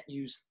misspent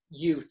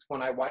youth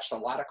when I watched a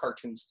lot of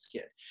cartoons as a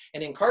kid.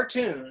 And in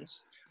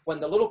cartoons, when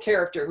the little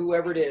character,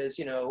 whoever it is,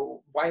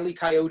 Wile E.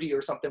 Coyote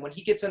or something, when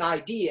he gets an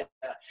idea,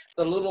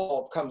 the little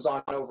bulb comes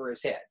on over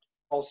his head.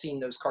 All seen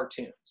those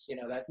cartoons.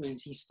 That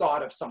means he's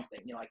thought of something.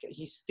 Like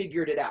he's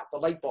figured it out. The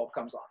light bulb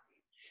comes on.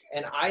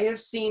 And I have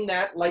seen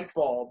that light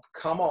bulb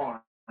come on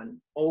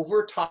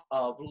over top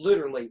of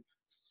literally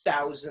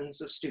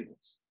thousands of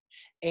students.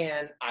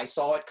 And I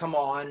saw it come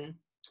on.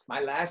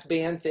 My last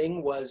band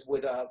thing was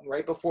with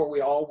right before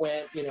we all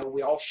went,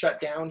 we all shut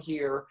down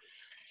here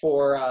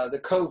for the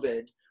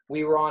COVID.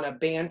 We were on a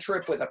band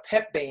trip with a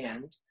pep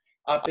band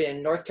up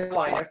in North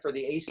Carolina for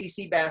the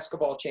ACC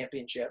basketball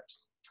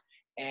championships.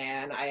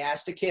 And I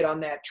asked a kid on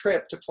that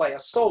trip to play a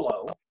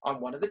solo on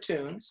one of the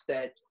tunes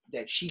that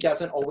she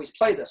doesn't always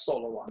play the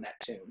solo on that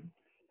tune.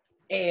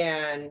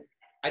 And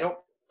I don't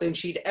think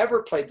she'd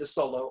ever played the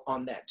solo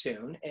on that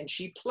tune. And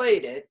she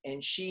played it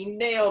and she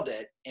nailed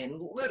it.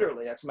 And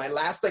literally, that's my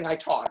last thing I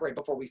taught right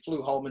before we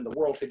flew home and the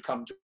world had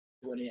come to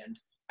an end.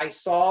 I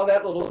saw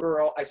that little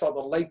girl, I saw the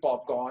light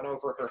bulb go on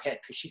over her head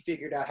because she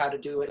figured out how to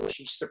do it. And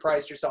she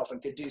surprised herself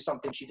and could do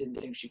something she didn't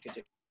think she could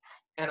do.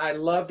 And I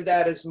loved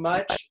that as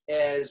much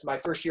as my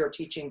first year of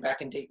teaching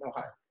back in Dayton,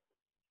 Ohio.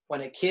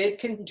 When a kid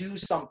can do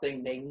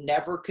something they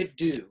never could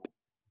do,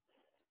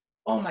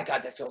 oh my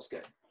God, that feels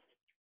good.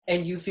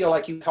 And you feel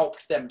like you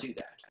helped them do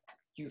that.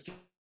 You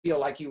feel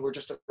like you were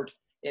just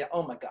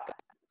oh my God.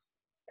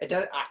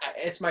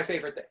 It's my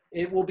favorite thing.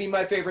 It will be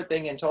my favorite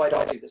thing until I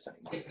don't do this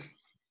anymore.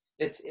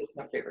 It's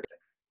my favorite thing.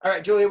 All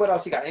right, Julia, what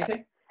else you got?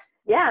 Anything?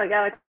 Yeah, I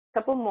got a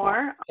couple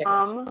more.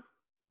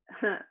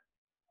 Okay.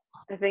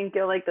 I think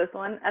you'll like this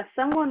one. As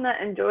someone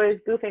that enjoys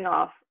goofing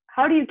off,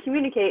 how do you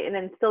communicate and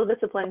instill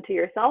discipline to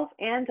yourself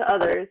and to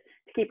others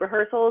to keep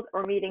rehearsals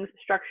or meetings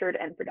structured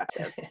and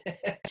productive?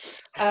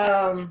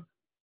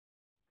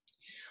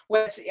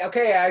 Well,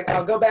 okay,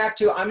 I'll go back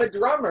to, I'm a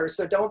drummer,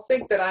 so don't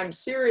think that I'm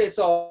serious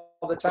all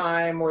the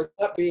time or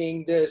that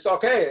being this,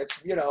 okay,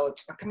 it's,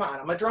 come on,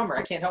 I'm a drummer,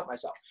 I can't help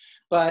myself.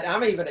 But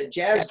I'm even a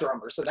jazz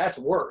drummer, so that's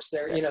worse.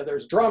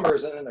 There's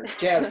drummers and then there's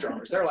jazz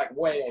drummers. They're like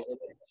way over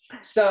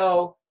there.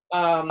 So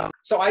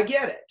I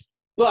get it.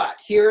 But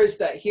here is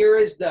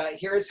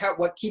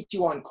what keeps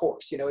you on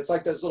course. It's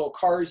like those little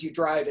cars you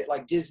drive at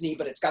like Disney,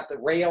 but it's got the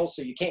rails,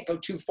 so you can't go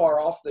too far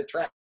off the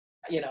track,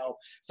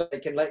 so they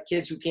can let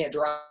kids who can't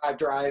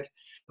drive.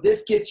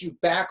 This gets you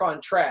back on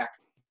track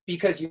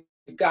because you've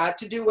got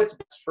to do what's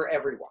best for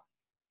everyone.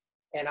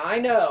 And I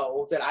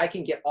know that I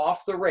can get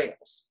off the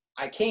rails.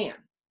 I can,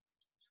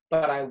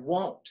 but I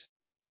won't.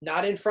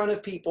 Not in front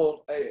of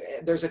people.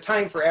 There's a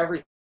time for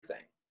everything.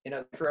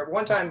 For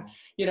one time,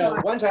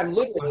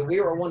 literally,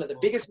 we were one of the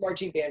biggest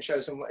marching band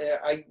shows, and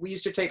we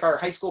used to take our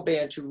high school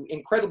band to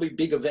incredibly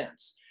big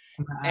events,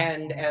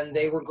 and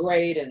they were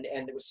great, and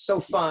it was so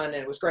fun,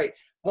 and it was great.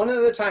 One of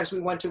the times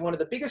we went to one of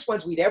the biggest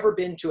ones we'd ever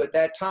been to at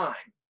that time,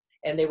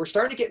 and they were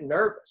starting to get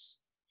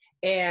nervous,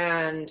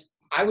 and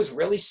I was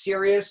really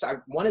serious. I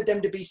wanted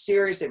them to be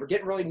serious. They were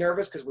getting really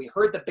nervous because we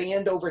heard the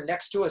band over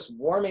next to us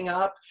warming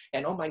up,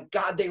 and oh my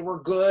God, they were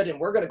good, and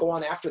we're going to go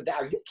on after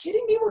that. Are you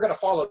kidding me? We're going to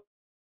follow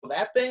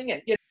that thing.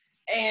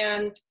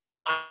 And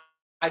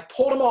I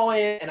pulled them all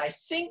in, and I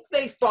think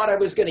they thought I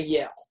was going to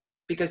yell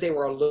because they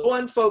were a little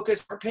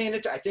unfocused, weren't paying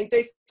attention. I think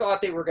they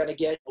thought they were going to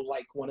get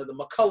like one of the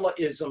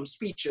McCullough-ism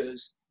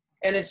speeches.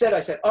 And instead I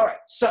said, all right,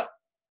 so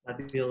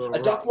a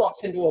duck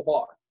walks into a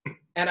bar.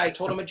 And I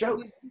told them a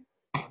joke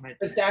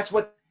because that's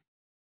what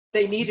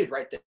they needed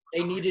right there.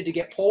 They needed to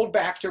get pulled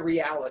back to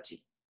reality.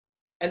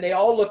 And they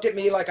all looked at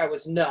me like I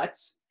was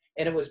nuts.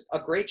 And it was a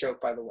great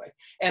joke, by the way.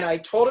 And I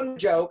told them a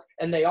joke,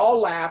 and they all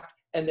laughed,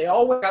 and they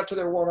all went out to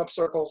their warm-up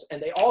circles,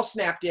 and they all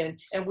snapped in,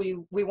 and we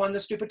won the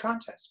stupid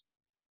contest.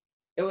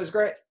 It was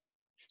great.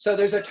 So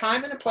there's a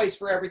time and a place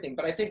for everything.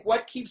 But I think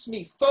what keeps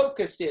me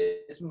focused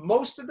is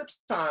most of the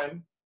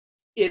time,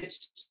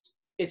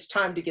 it's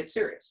time to get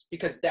serious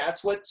because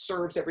that's what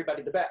serves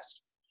everybody the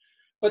best.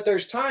 But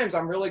there's times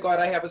I'm really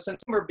glad I have a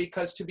sense of humor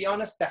because, to be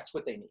honest, that's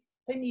what they need.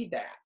 They need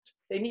that.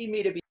 They need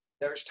me to be.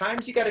 There's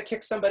times you got to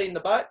kick somebody in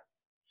the butt.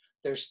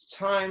 There's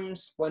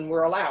times when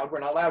we're not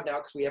allowed now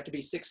because we have to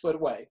be 6 foot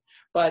away.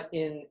 But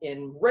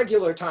in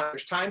regular times,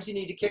 there's times you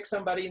need to kick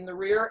somebody in the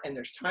rear and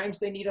there's times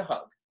they need a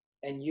hug.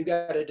 And you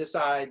got to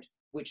decide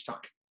which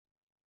time.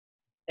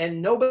 And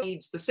nobody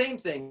needs the same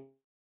thing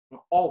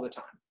all the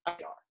time.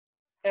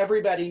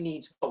 Everybody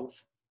needs both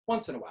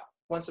once in a while.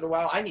 Once in a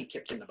while, I need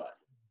kicked in the butt,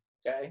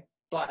 okay?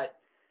 But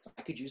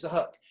I could use a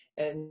hug.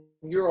 And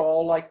you're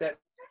all like that.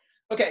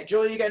 Okay,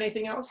 Julia, you got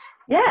anything else?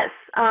 Yes.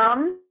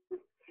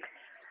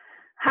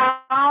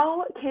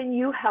 How can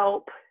you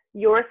help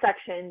your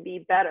section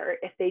be better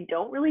if they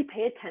don't really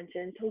pay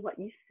attention to what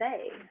you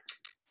say?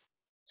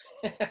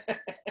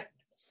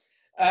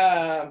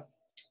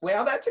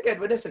 Well, that's a good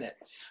one, isn't it?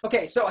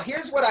 Okay, so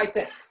here's what I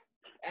think.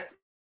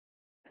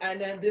 And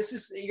then this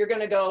is, you're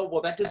going to go,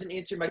 well, that doesn't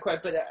answer my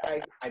question,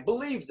 but I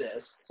believe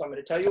this. So I'm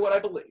going to tell you what I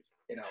believe.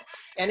 You know,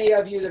 any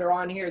of you that are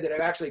on here that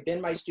have actually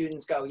been my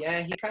students go,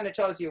 yeah, he kind of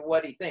tells you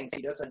what he thinks.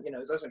 He doesn't, you know,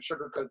 he doesn't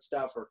sugarcoat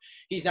stuff, or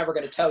he's never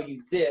going to tell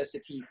you this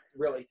if he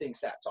really thinks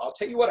that. So I'll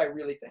tell you what I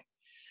really think.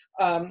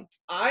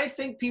 I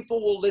think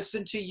people will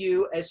listen to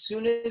you as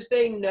soon as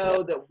they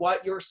know that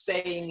what you're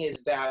saying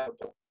is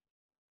valuable.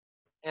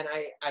 And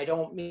I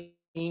don't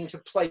mean to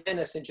play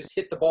tennis and just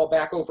hit the ball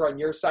back over on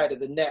your side of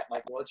the net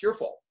like, well, it's your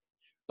fault.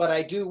 But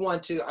I do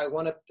want to, I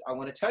want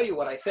to tell you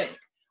what I think.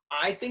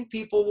 I think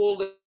people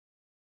will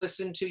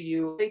listen to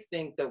you. They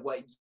think that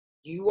what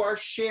you are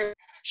sharing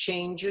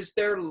changes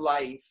their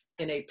life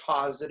in a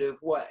positive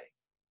way.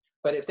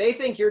 But if they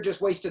think you're just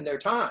wasting their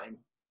time,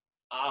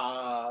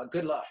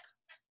 good luck,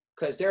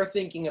 because they're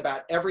thinking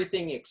about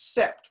everything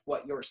except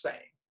what you're saying.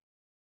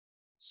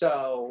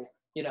 So,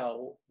 you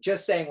know,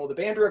 just saying, well, the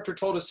band director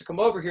told us to come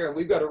over here and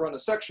we've got to run a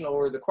sectional,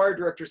 or the choir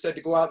director said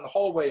to go out in the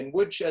hallway and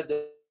woodshed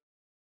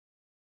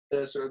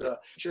this, or the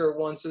teacher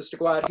wants us to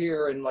go out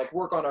here and like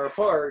work on our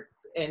part,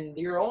 and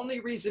your only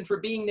reason for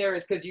being there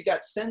is because you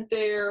got sent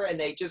there and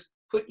they just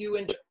put you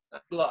in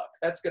luck.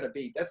 That's going to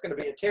be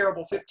a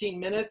terrible 15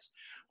 minutes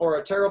or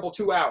a terrible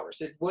 2 hours.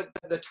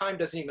 The time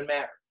doesn't even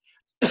matter.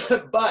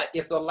 But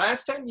if the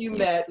last time you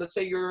met, let's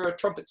say you're a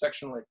trumpet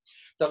section lead,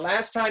 the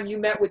last time you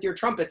met with your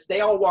trumpets,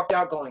 they all walked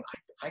out going,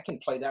 I can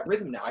play that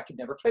rhythm now. I could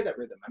never play that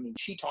rhythm. I mean,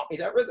 she taught me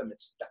that rhythm.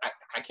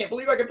 I can't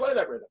believe I can play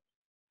that rhythm.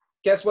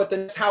 Guess what?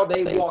 That's how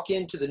they walk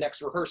into the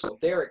next rehearsal.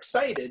 They're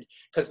excited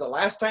because the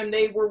last time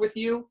they were with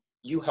you,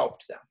 you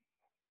helped them.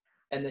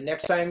 And the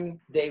next time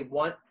they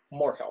want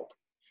more help.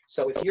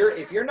 So if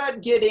you're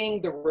not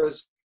getting the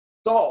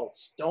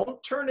results,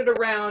 don't turn it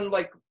around,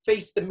 like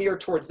face the mirror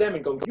towards them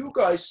and go, you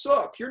guys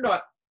suck. You're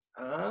not,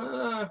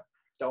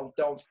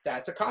 don't,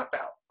 that's a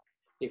cop-out.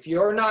 If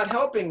you're not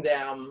helping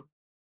them,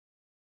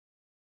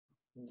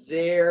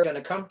 they're going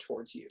to come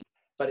towards you.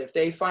 But if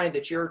they find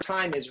that your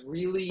time is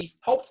really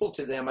helpful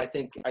to them, I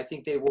think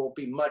they will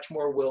be much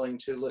more willing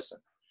to listen.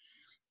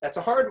 That's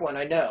a hard one,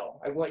 I know.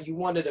 You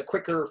wanted a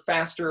quicker,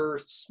 faster,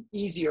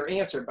 easier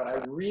answer, but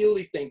I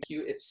really think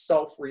it's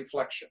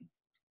self-reflection.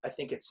 I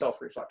think it's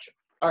self-reflection.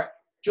 All right,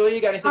 Julia,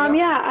 you got anything else?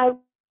 Yeah,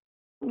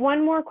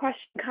 one more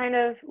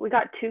question. We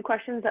got two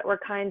questions that were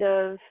kind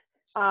of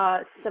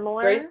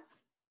similar. Great.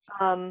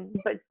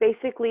 But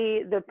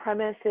basically the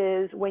premise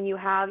is when you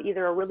have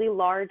either a really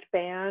large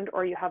band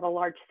or you have a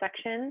large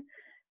section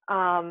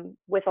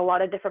with a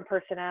lot of different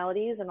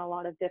personalities and a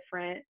lot of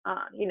different,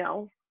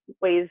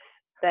 ways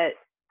that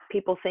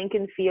people think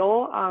and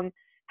feel,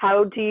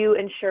 how do you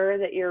ensure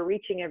that you're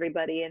reaching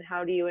everybody, and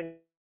how do you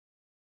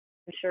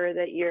ensure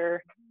that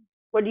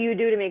what do you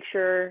do to make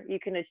sure you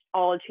can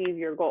all achieve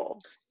your goal?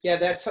 Yeah,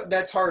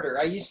 that's harder.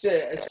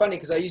 It's funny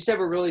because I used to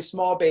have a really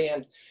small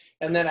band,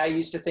 and then I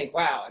used to think,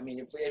 wow, I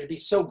mean, it'd be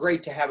so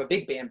great to have a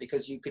big band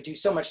because you could do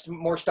so much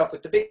more stuff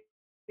with the big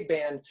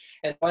band.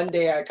 And one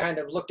day I kind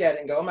of looked at it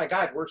and go, oh my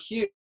God, we're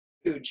huge.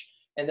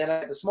 And then I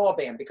had the small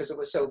band because it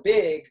was so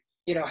big,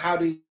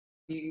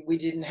 we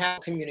didn't have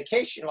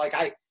communication. Like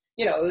it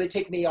would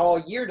take me all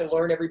year to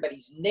learn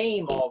everybody's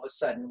name all of a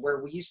sudden,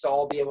 where we used to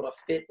all be able to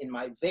fit in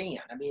my van.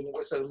 I mean, it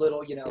was so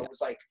little, it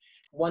was like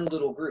one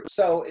little group.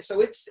 So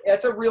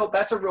that's a real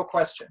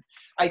question.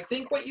 I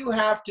think what you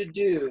have to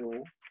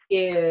do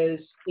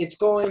is it's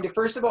going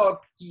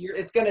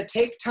to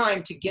take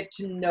time to get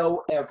to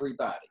know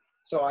everybody.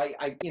 So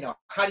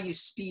how do you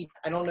speed?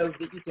 I don't know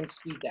that you can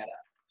speed that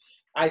up.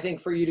 I think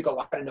for you to go,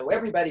 I got to know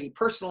everybody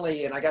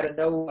personally, and I got to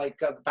know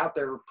about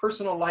their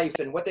personal life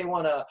and what they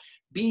want to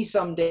be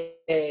someday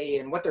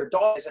and what their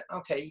dog is.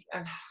 Okay,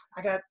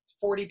 I got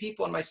 40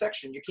 people in my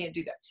section. You can't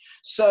do that.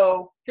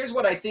 So here's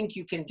what I think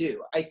you can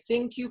do. I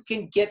think you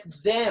can get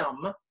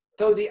them,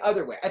 go the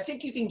other way. I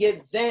think you can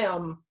get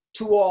them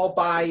to all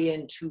buy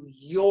into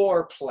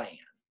your plan.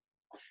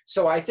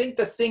 So I think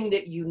the thing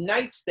that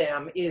unites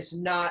them is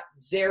not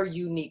their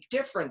unique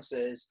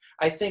differences.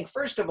 I think,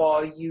 first of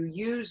all, you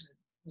use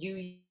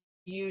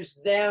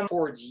them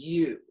towards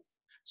you.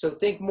 So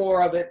think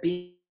more of it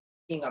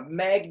being a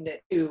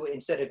magnet to,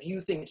 instead of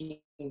you thinking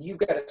you've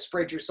got to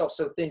spread yourself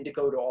so thin to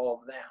go to all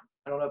of them.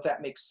 I don't know if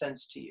that makes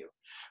sense to you,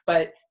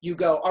 but you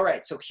go, all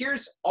right, so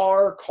here's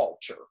our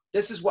culture.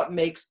 This is what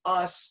makes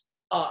us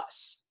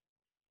us.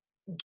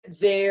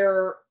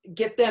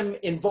 Get them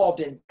involved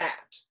in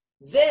that.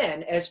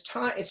 Then as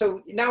time,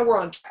 so now we're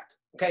on track.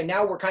 Okay,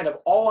 now we're kind of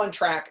all on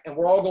track and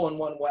we're all going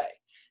one way.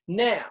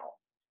 Now,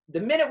 the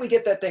minute we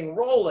get that thing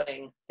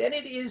rolling, then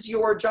it is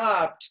your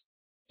job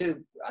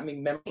to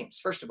names,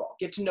 first of all,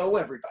 get to know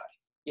everybody,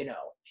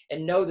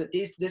 and know that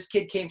this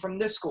kid came from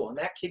this school and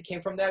that kid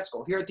came from that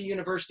school. Here at the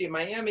University of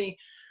Miami,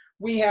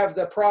 we have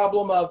the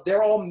problem of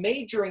they're all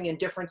majoring in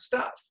different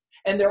stuff,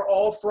 and they're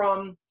all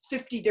from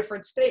 50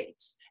 different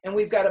states. And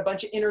we've got a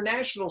bunch of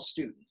international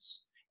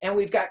students, and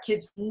we've got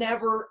kids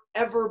never,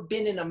 ever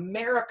been in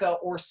America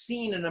or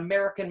seen an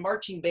American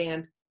marching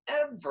band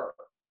ever.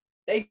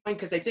 They join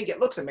because they think it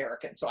looks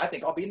American, so I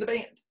think I'll be in the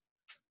band.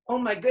 oh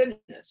my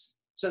goodness.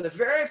 So the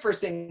very first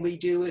thing we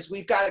do is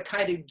we've got to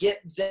kind of get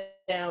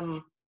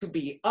them to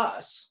be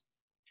us.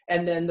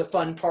 And then the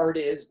fun part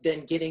is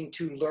then getting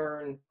to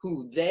learn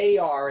who they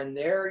are and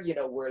their, you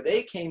know, where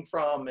they came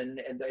from, and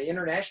the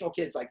international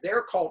kids, like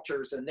their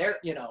cultures and their,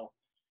 you know,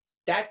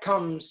 that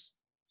comes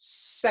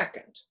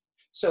second.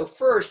 So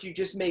first, you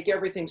just make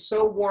everything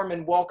so warm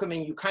and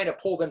welcoming, you kind of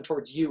pull them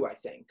towards you, I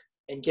think,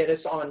 and get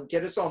us on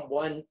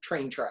one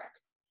train track.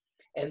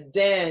 And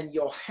then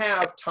you'll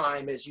have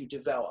time as you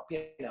develop,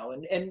 you know,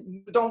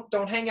 and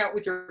don't hang out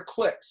with your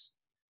cliques.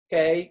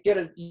 Okay,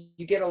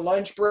 you get a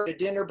lunch break, a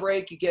dinner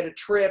break, you get a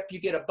trip, you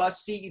get a bus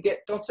seat,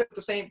 don't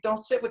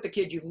sit with the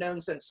kid you've known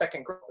since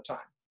second grade all the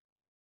time.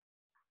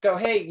 Go,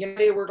 hey, you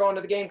know, we're going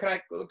to the game.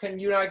 Can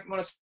you and I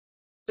want to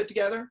sit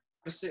together?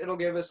 It'll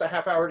give us a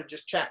half hour to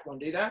just chat.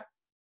 Want to do that?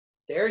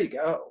 There you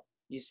go.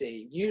 You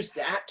see, use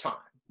that time.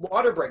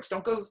 Water breaks.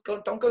 Don't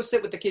go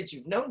sit with the kids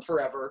you've known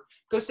forever.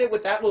 Go sit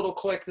with that little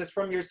clique that's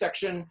from your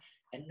section,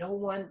 and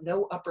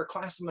no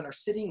upperclassmen are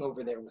sitting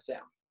over there with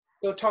them.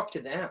 Go talk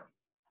to them.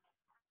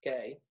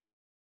 Okay.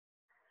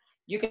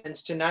 You can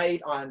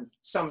tonight on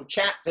some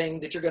chat thing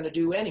that you're going to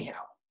do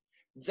anyhow.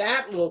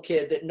 That little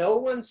kid that no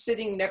one's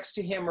sitting next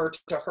to him or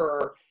to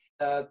her,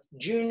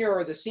 junior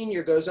or the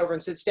senior goes over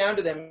and sits down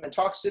to them and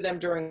talks to them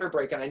during their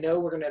break. And I know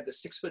we're going to have the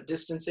 6-foot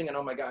distancing, and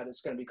oh my God,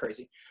 it's going to be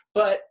crazy.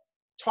 But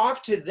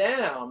talk to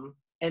them,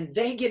 and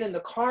they get in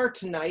the car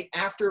tonight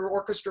after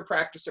orchestra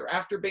practice or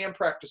after band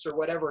practice or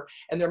whatever.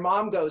 And their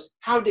mom goes,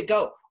 how'd it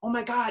go? Oh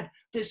my God,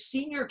 this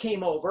senior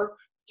came over.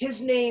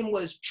 His name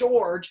was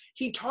George.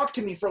 He talked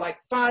to me for like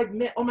 5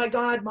 minutes. Oh my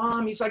God,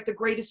 Mom, he's like the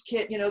greatest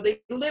kid. You know, they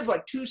live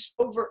like 2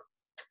 over.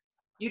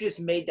 You just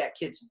made that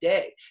kid's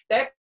day.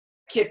 That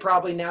kid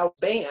probably now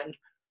band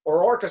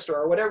or orchestra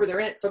or whatever they're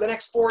in for the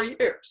next 4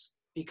 years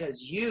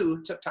because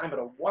you took time at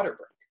a water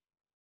break.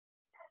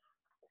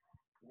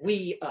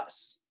 We,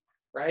 us,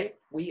 right?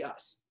 We,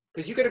 us.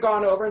 Because you could have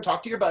gone over and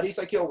talked to your buddies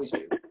like you always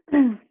do.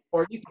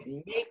 Or you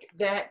can make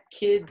that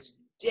kid's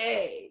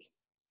day.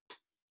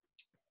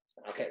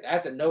 Okay,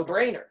 that's a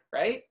no-brainer,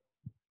 right?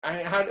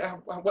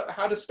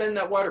 How to spend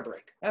that water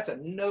break. That's a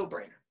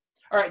no-brainer.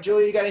 All right,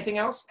 Julia, you got anything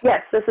else?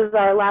 Yes, this is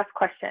our last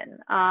question.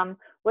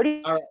 What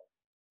do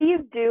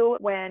you do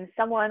when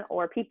someone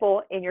or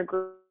people in your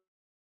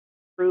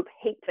group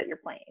hate that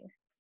you're playing?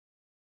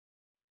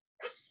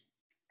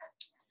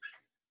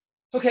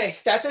 Okay,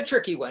 that's a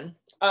tricky one.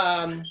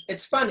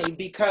 It's funny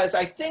because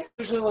I think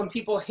usually when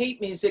people hate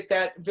music,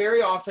 that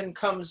very often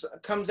comes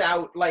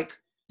out like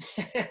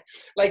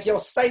like you'll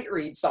sight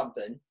read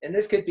something, and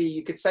this could be,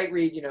 you could sight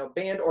read, you know,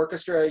 band,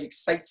 orchestra, you could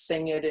sight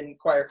sing it in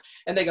choir,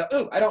 and they go,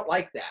 ooh, I don't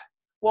like that.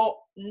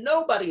 Well,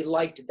 nobody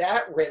liked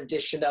that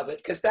rendition of it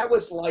because that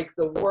was like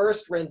the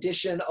worst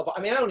rendition of, I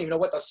mean, I don't even know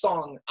what the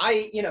song,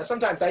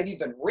 sometimes I've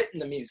even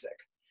written the music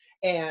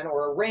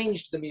or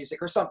arranged the music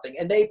or something,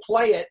 and they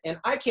play it and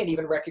I can't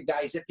even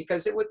recognize it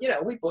because it would,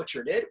 we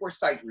butchered it, we're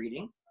sight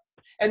reading.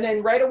 And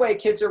then right away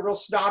kids are real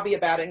snobby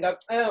about it and go,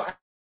 oh,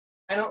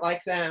 I don't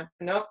like that.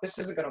 Nope, this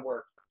isn't going to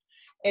work.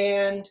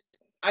 And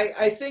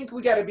I think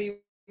we got to be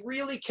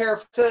really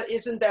careful.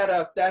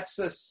 That's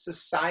a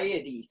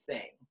society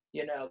thing,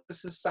 the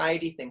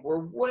society thing. We're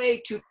way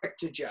too quick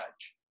to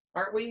judge,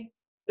 aren't we?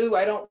 Ooh,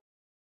 I don't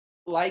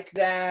like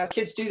that.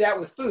 Kids do that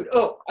with food.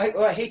 Oh,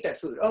 I hate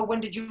that food. Oh,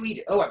 when did you eat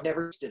it? Oh, I've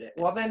never tasted it.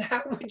 Well, then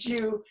how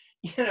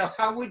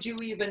would you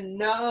even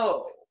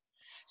know?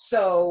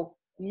 So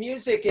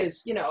music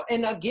is,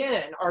 and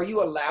again, are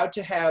you allowed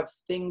to have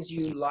things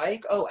you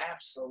like? Oh,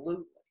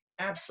 absolutely.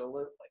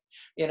 Absolutely.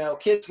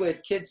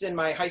 Kids in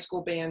my high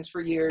school bands for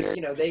years,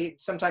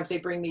 sometimes they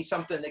bring me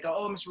something. They go,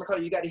 oh, Mr.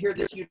 McCullough, you got to hear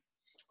this.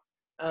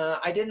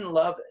 I didn't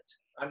love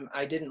it.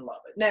 I didn't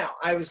love it. Now,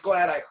 I was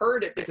glad I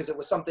heard it because it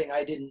was something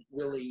I didn't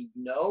really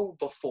know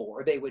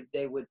before. They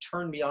would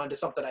turn me on to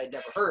something I'd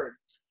never heard.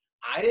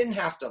 I didn't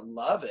have to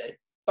love it.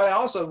 But I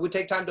also would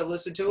take time to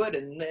listen to it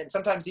and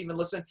sometimes even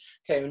listen,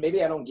 okay,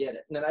 maybe I don't get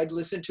it. And then I'd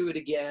listen to it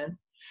again.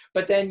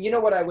 But then,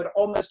 what I would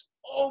almost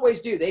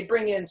always do? They'd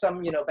bring in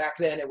some, back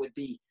then it would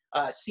be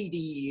a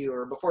CD,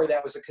 or before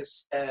that was a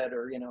cassette,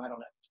 or, I don't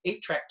know,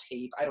 8-track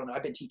tape. I don't know.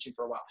 I've been teaching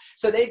for a while.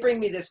 So they'd bring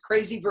me this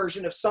crazy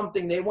version of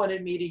something they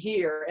wanted me to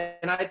hear.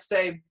 And I'd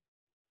say,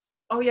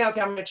 oh yeah,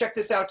 okay, I'm going to check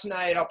this out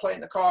tonight. I'll play it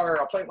in the car.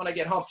 I'll play it when I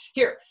get home.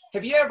 Here,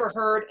 have you ever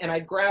heard, and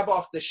I'd grab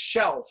off the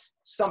shelf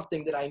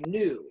something that I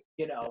knew,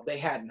 they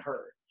hadn't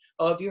heard.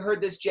 Oh, have you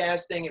heard this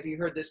jazz thing? Have you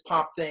heard this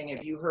pop thing?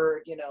 Have you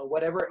heard,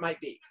 whatever it might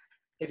be?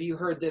 Have you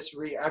heard this?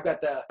 I've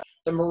got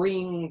the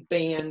Marine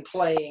band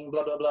playing,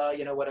 blah, blah, blah,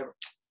 whatever.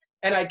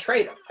 And I'd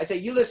trade them. I'd say,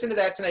 you listen to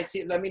that tonight.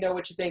 See, let me know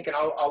what you think, and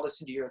I'll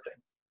listen to your thing.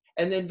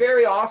 And then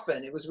very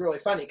often it was really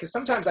funny because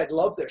sometimes I'd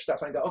love their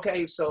stuff and I go,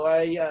 okay, so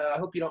I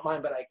hope you don't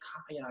mind, but I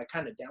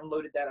kind of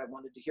downloaded that. I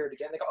wanted to hear it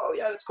again. They go, oh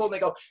yeah, that's cool. And they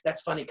go,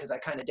 that's funny because I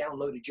kind of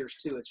downloaded yours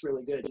too. It's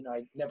really good.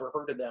 I never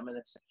heard of them, and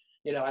it's,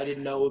 I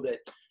didn't know that,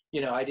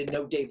 I didn't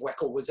know Dave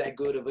Weckl was that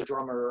good of a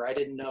drummer. I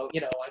didn't know,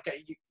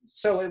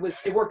 so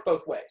it worked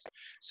both ways.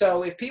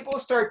 So if people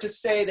start to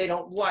say they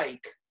don't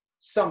like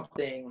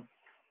something,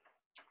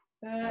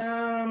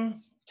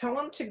 tell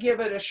them to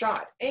give it a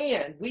shot.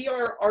 And we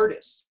are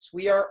artists.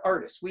 We are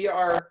artists. We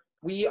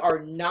are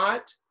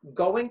not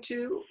going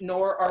to,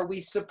 nor are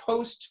we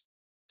supposed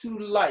to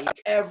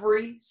like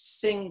every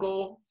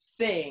single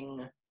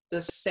thing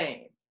the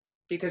same,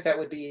 because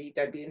that'd be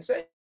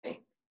insane.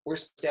 We're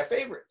supposed to have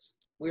favorites.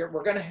 We're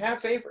going to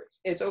have favorites.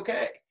 It's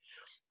okay.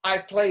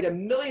 I've played a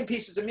million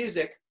pieces of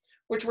music,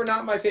 which were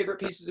not my favorite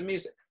pieces of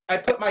music. I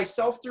put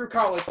myself through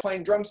college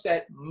playing drum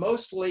set,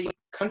 mostly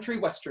country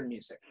western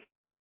music.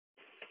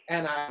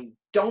 And I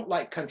don't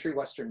like country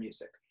western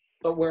music.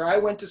 But where I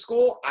went to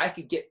school, I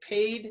could get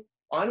paid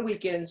on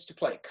weekends to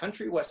play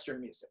country western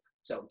music.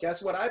 So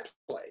guess what I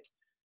played?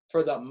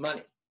 For the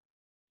money,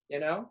 you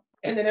know?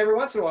 And then every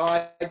once in a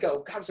while, I'd go,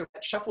 God, so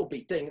that shuffle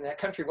beat thing, that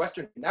country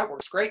western, that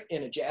works great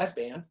in a jazz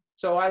band.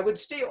 So I would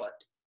steal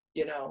it,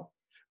 you know?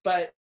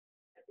 But,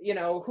 you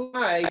know, who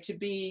am I to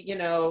be, you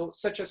know,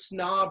 such a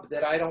snob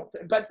that I don't,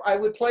 but I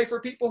would play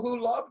for people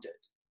who loved it.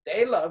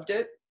 They loved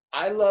it.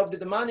 I loved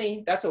the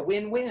money. That's a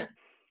win-win,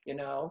 you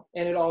know?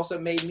 And it also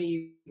made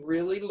me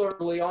really learn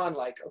early on,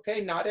 like, okay,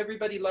 not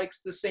everybody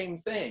likes the same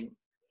thing.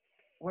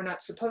 We're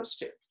not supposed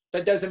to.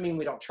 That doesn't mean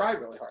we don't try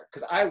really hard,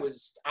 because I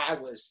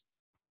was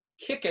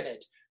kicking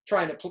it,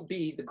 trying to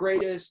be the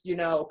greatest, you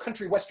know,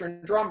 country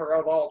western drummer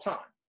of all time.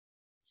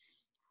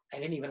 I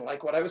didn't even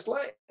like what I was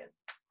playing.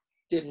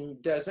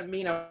 Doesn't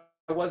mean I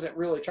wasn't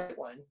really trying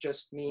one.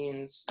 Just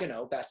means, you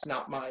know, that's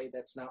not my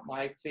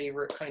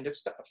favorite kind of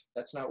stuff.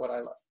 That's not what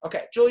I love.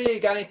 Okay, Julia, you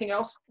got anything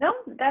else? No,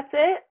 that's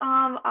it.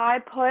 I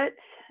put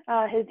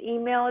his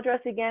email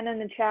address again in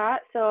the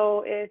chat.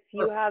 So if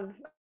you have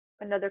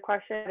another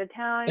question at a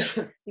time,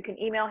 you can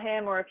email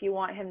him, or if you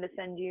want him to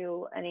send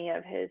you any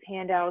of his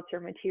handouts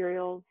or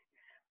materials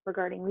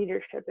regarding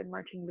leadership and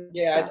marching band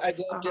Yeah, stuff,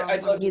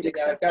 I'd love to do music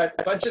that. I've stuff.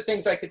 got a bunch of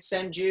things I could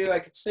send you. I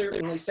could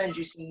certainly send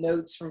you some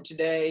notes from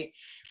today.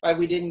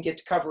 We didn't get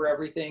to cover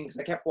everything because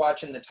I kept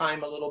watching the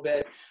time a little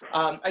bit.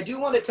 I do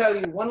want to tell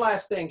you one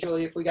last thing,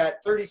 Julie, if we got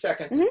 30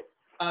 seconds.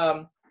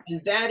 And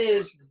that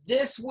is,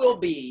 this will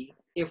be,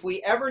 if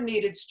we ever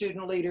needed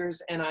student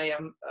leaders, and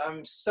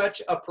I'm such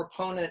a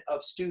proponent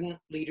of student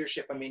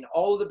leadership. I mean,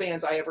 all of the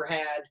bands I ever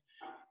had,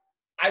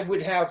 I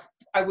would have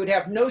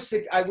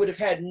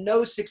had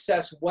no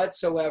success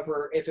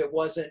whatsoever if it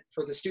wasn't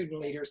for the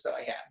student leaders that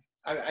I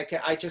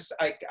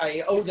had.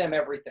 I owe them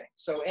everything.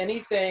 So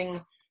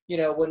anything, you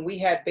know, when we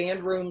had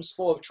band rooms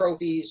full of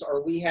trophies,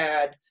 or we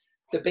had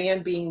the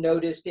band being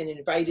noticed and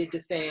invited to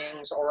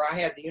things, or I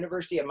had the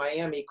University of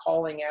Miami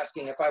calling,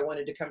 asking if I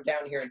wanted to come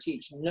down here and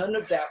teach, none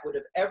of that would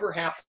have ever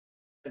happened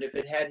if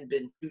it hadn't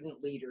been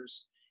student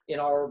leaders in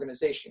our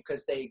organization,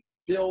 because they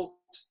built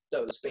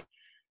those bands.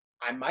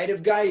 I might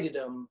have guided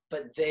them,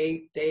 but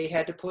they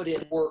had to put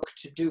in work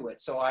to do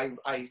it. So I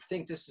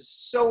think this is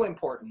so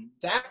important.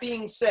 That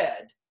being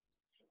said,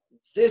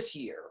 this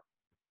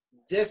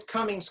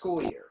coming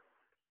school year,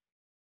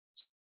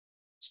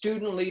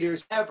 student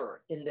leaders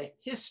ever in the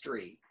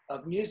history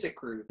of music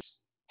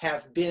groups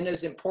have been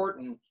as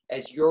important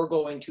as you're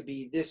going to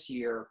be this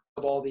year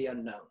of all the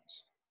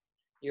unknowns.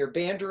 Your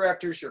band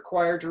directors, your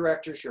choir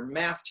directors, your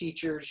math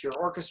teachers, your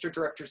orchestra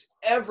directors,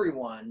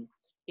 everyone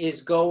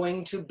is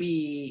going to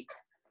be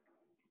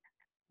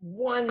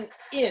 1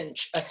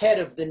 inch ahead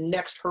of the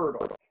next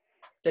hurdle,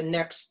 the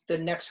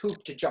next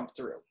hoop to jump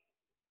through.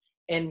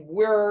 And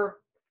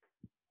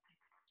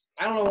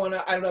I don't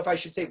know if I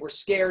should say we're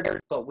scared,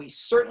 but we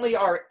certainly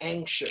are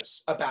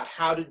anxious about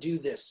how to do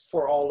this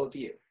for all of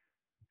you.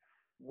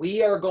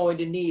 We are going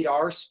to need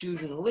our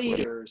student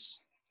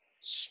leaders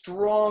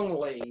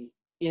strongly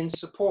in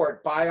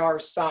support by our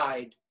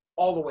side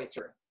all the way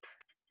through.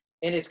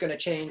 And it's going to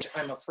change,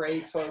 I'm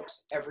afraid,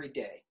 folks, every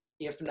day,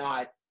 if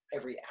not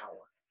every hour.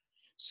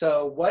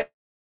 So what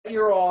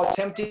you're all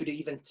tempted to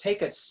even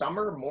take a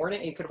summer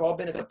morning, you could have all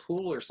been at the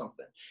pool or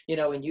something, you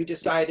know, and you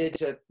decided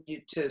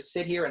to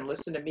sit here and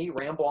listen to me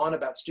ramble on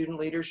about student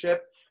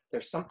leadership.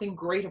 There's something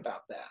great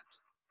about that.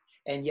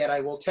 And yet I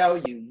will tell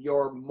you,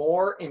 you're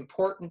more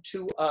important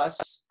to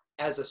us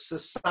as a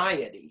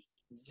society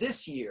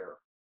this year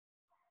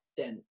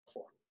than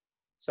before.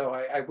 So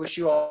I wish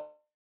you all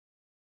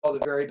the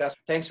very best.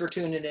 Thanks for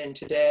tuning in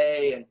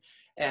today.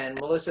 And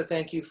Melissa,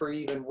 thank you for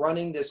even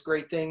running this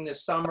great thing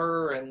this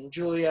summer. And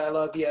Julia, I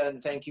love you.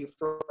 And thank you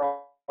for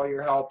all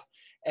your help.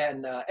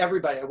 And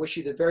everybody, I wish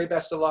you the very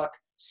best of luck.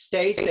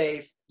 Stay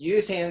safe,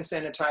 use hand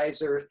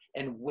sanitizer,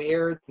 and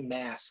wear the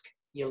mask.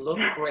 You look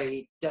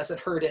great, doesn't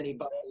hurt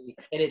anybody,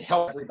 and it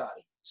helps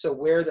everybody. So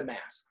wear the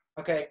mask.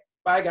 Okay,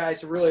 bye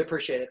guys, really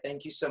appreciate it.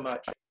 Thank you so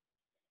much.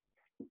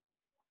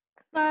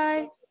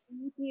 Bye.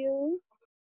 Thank you.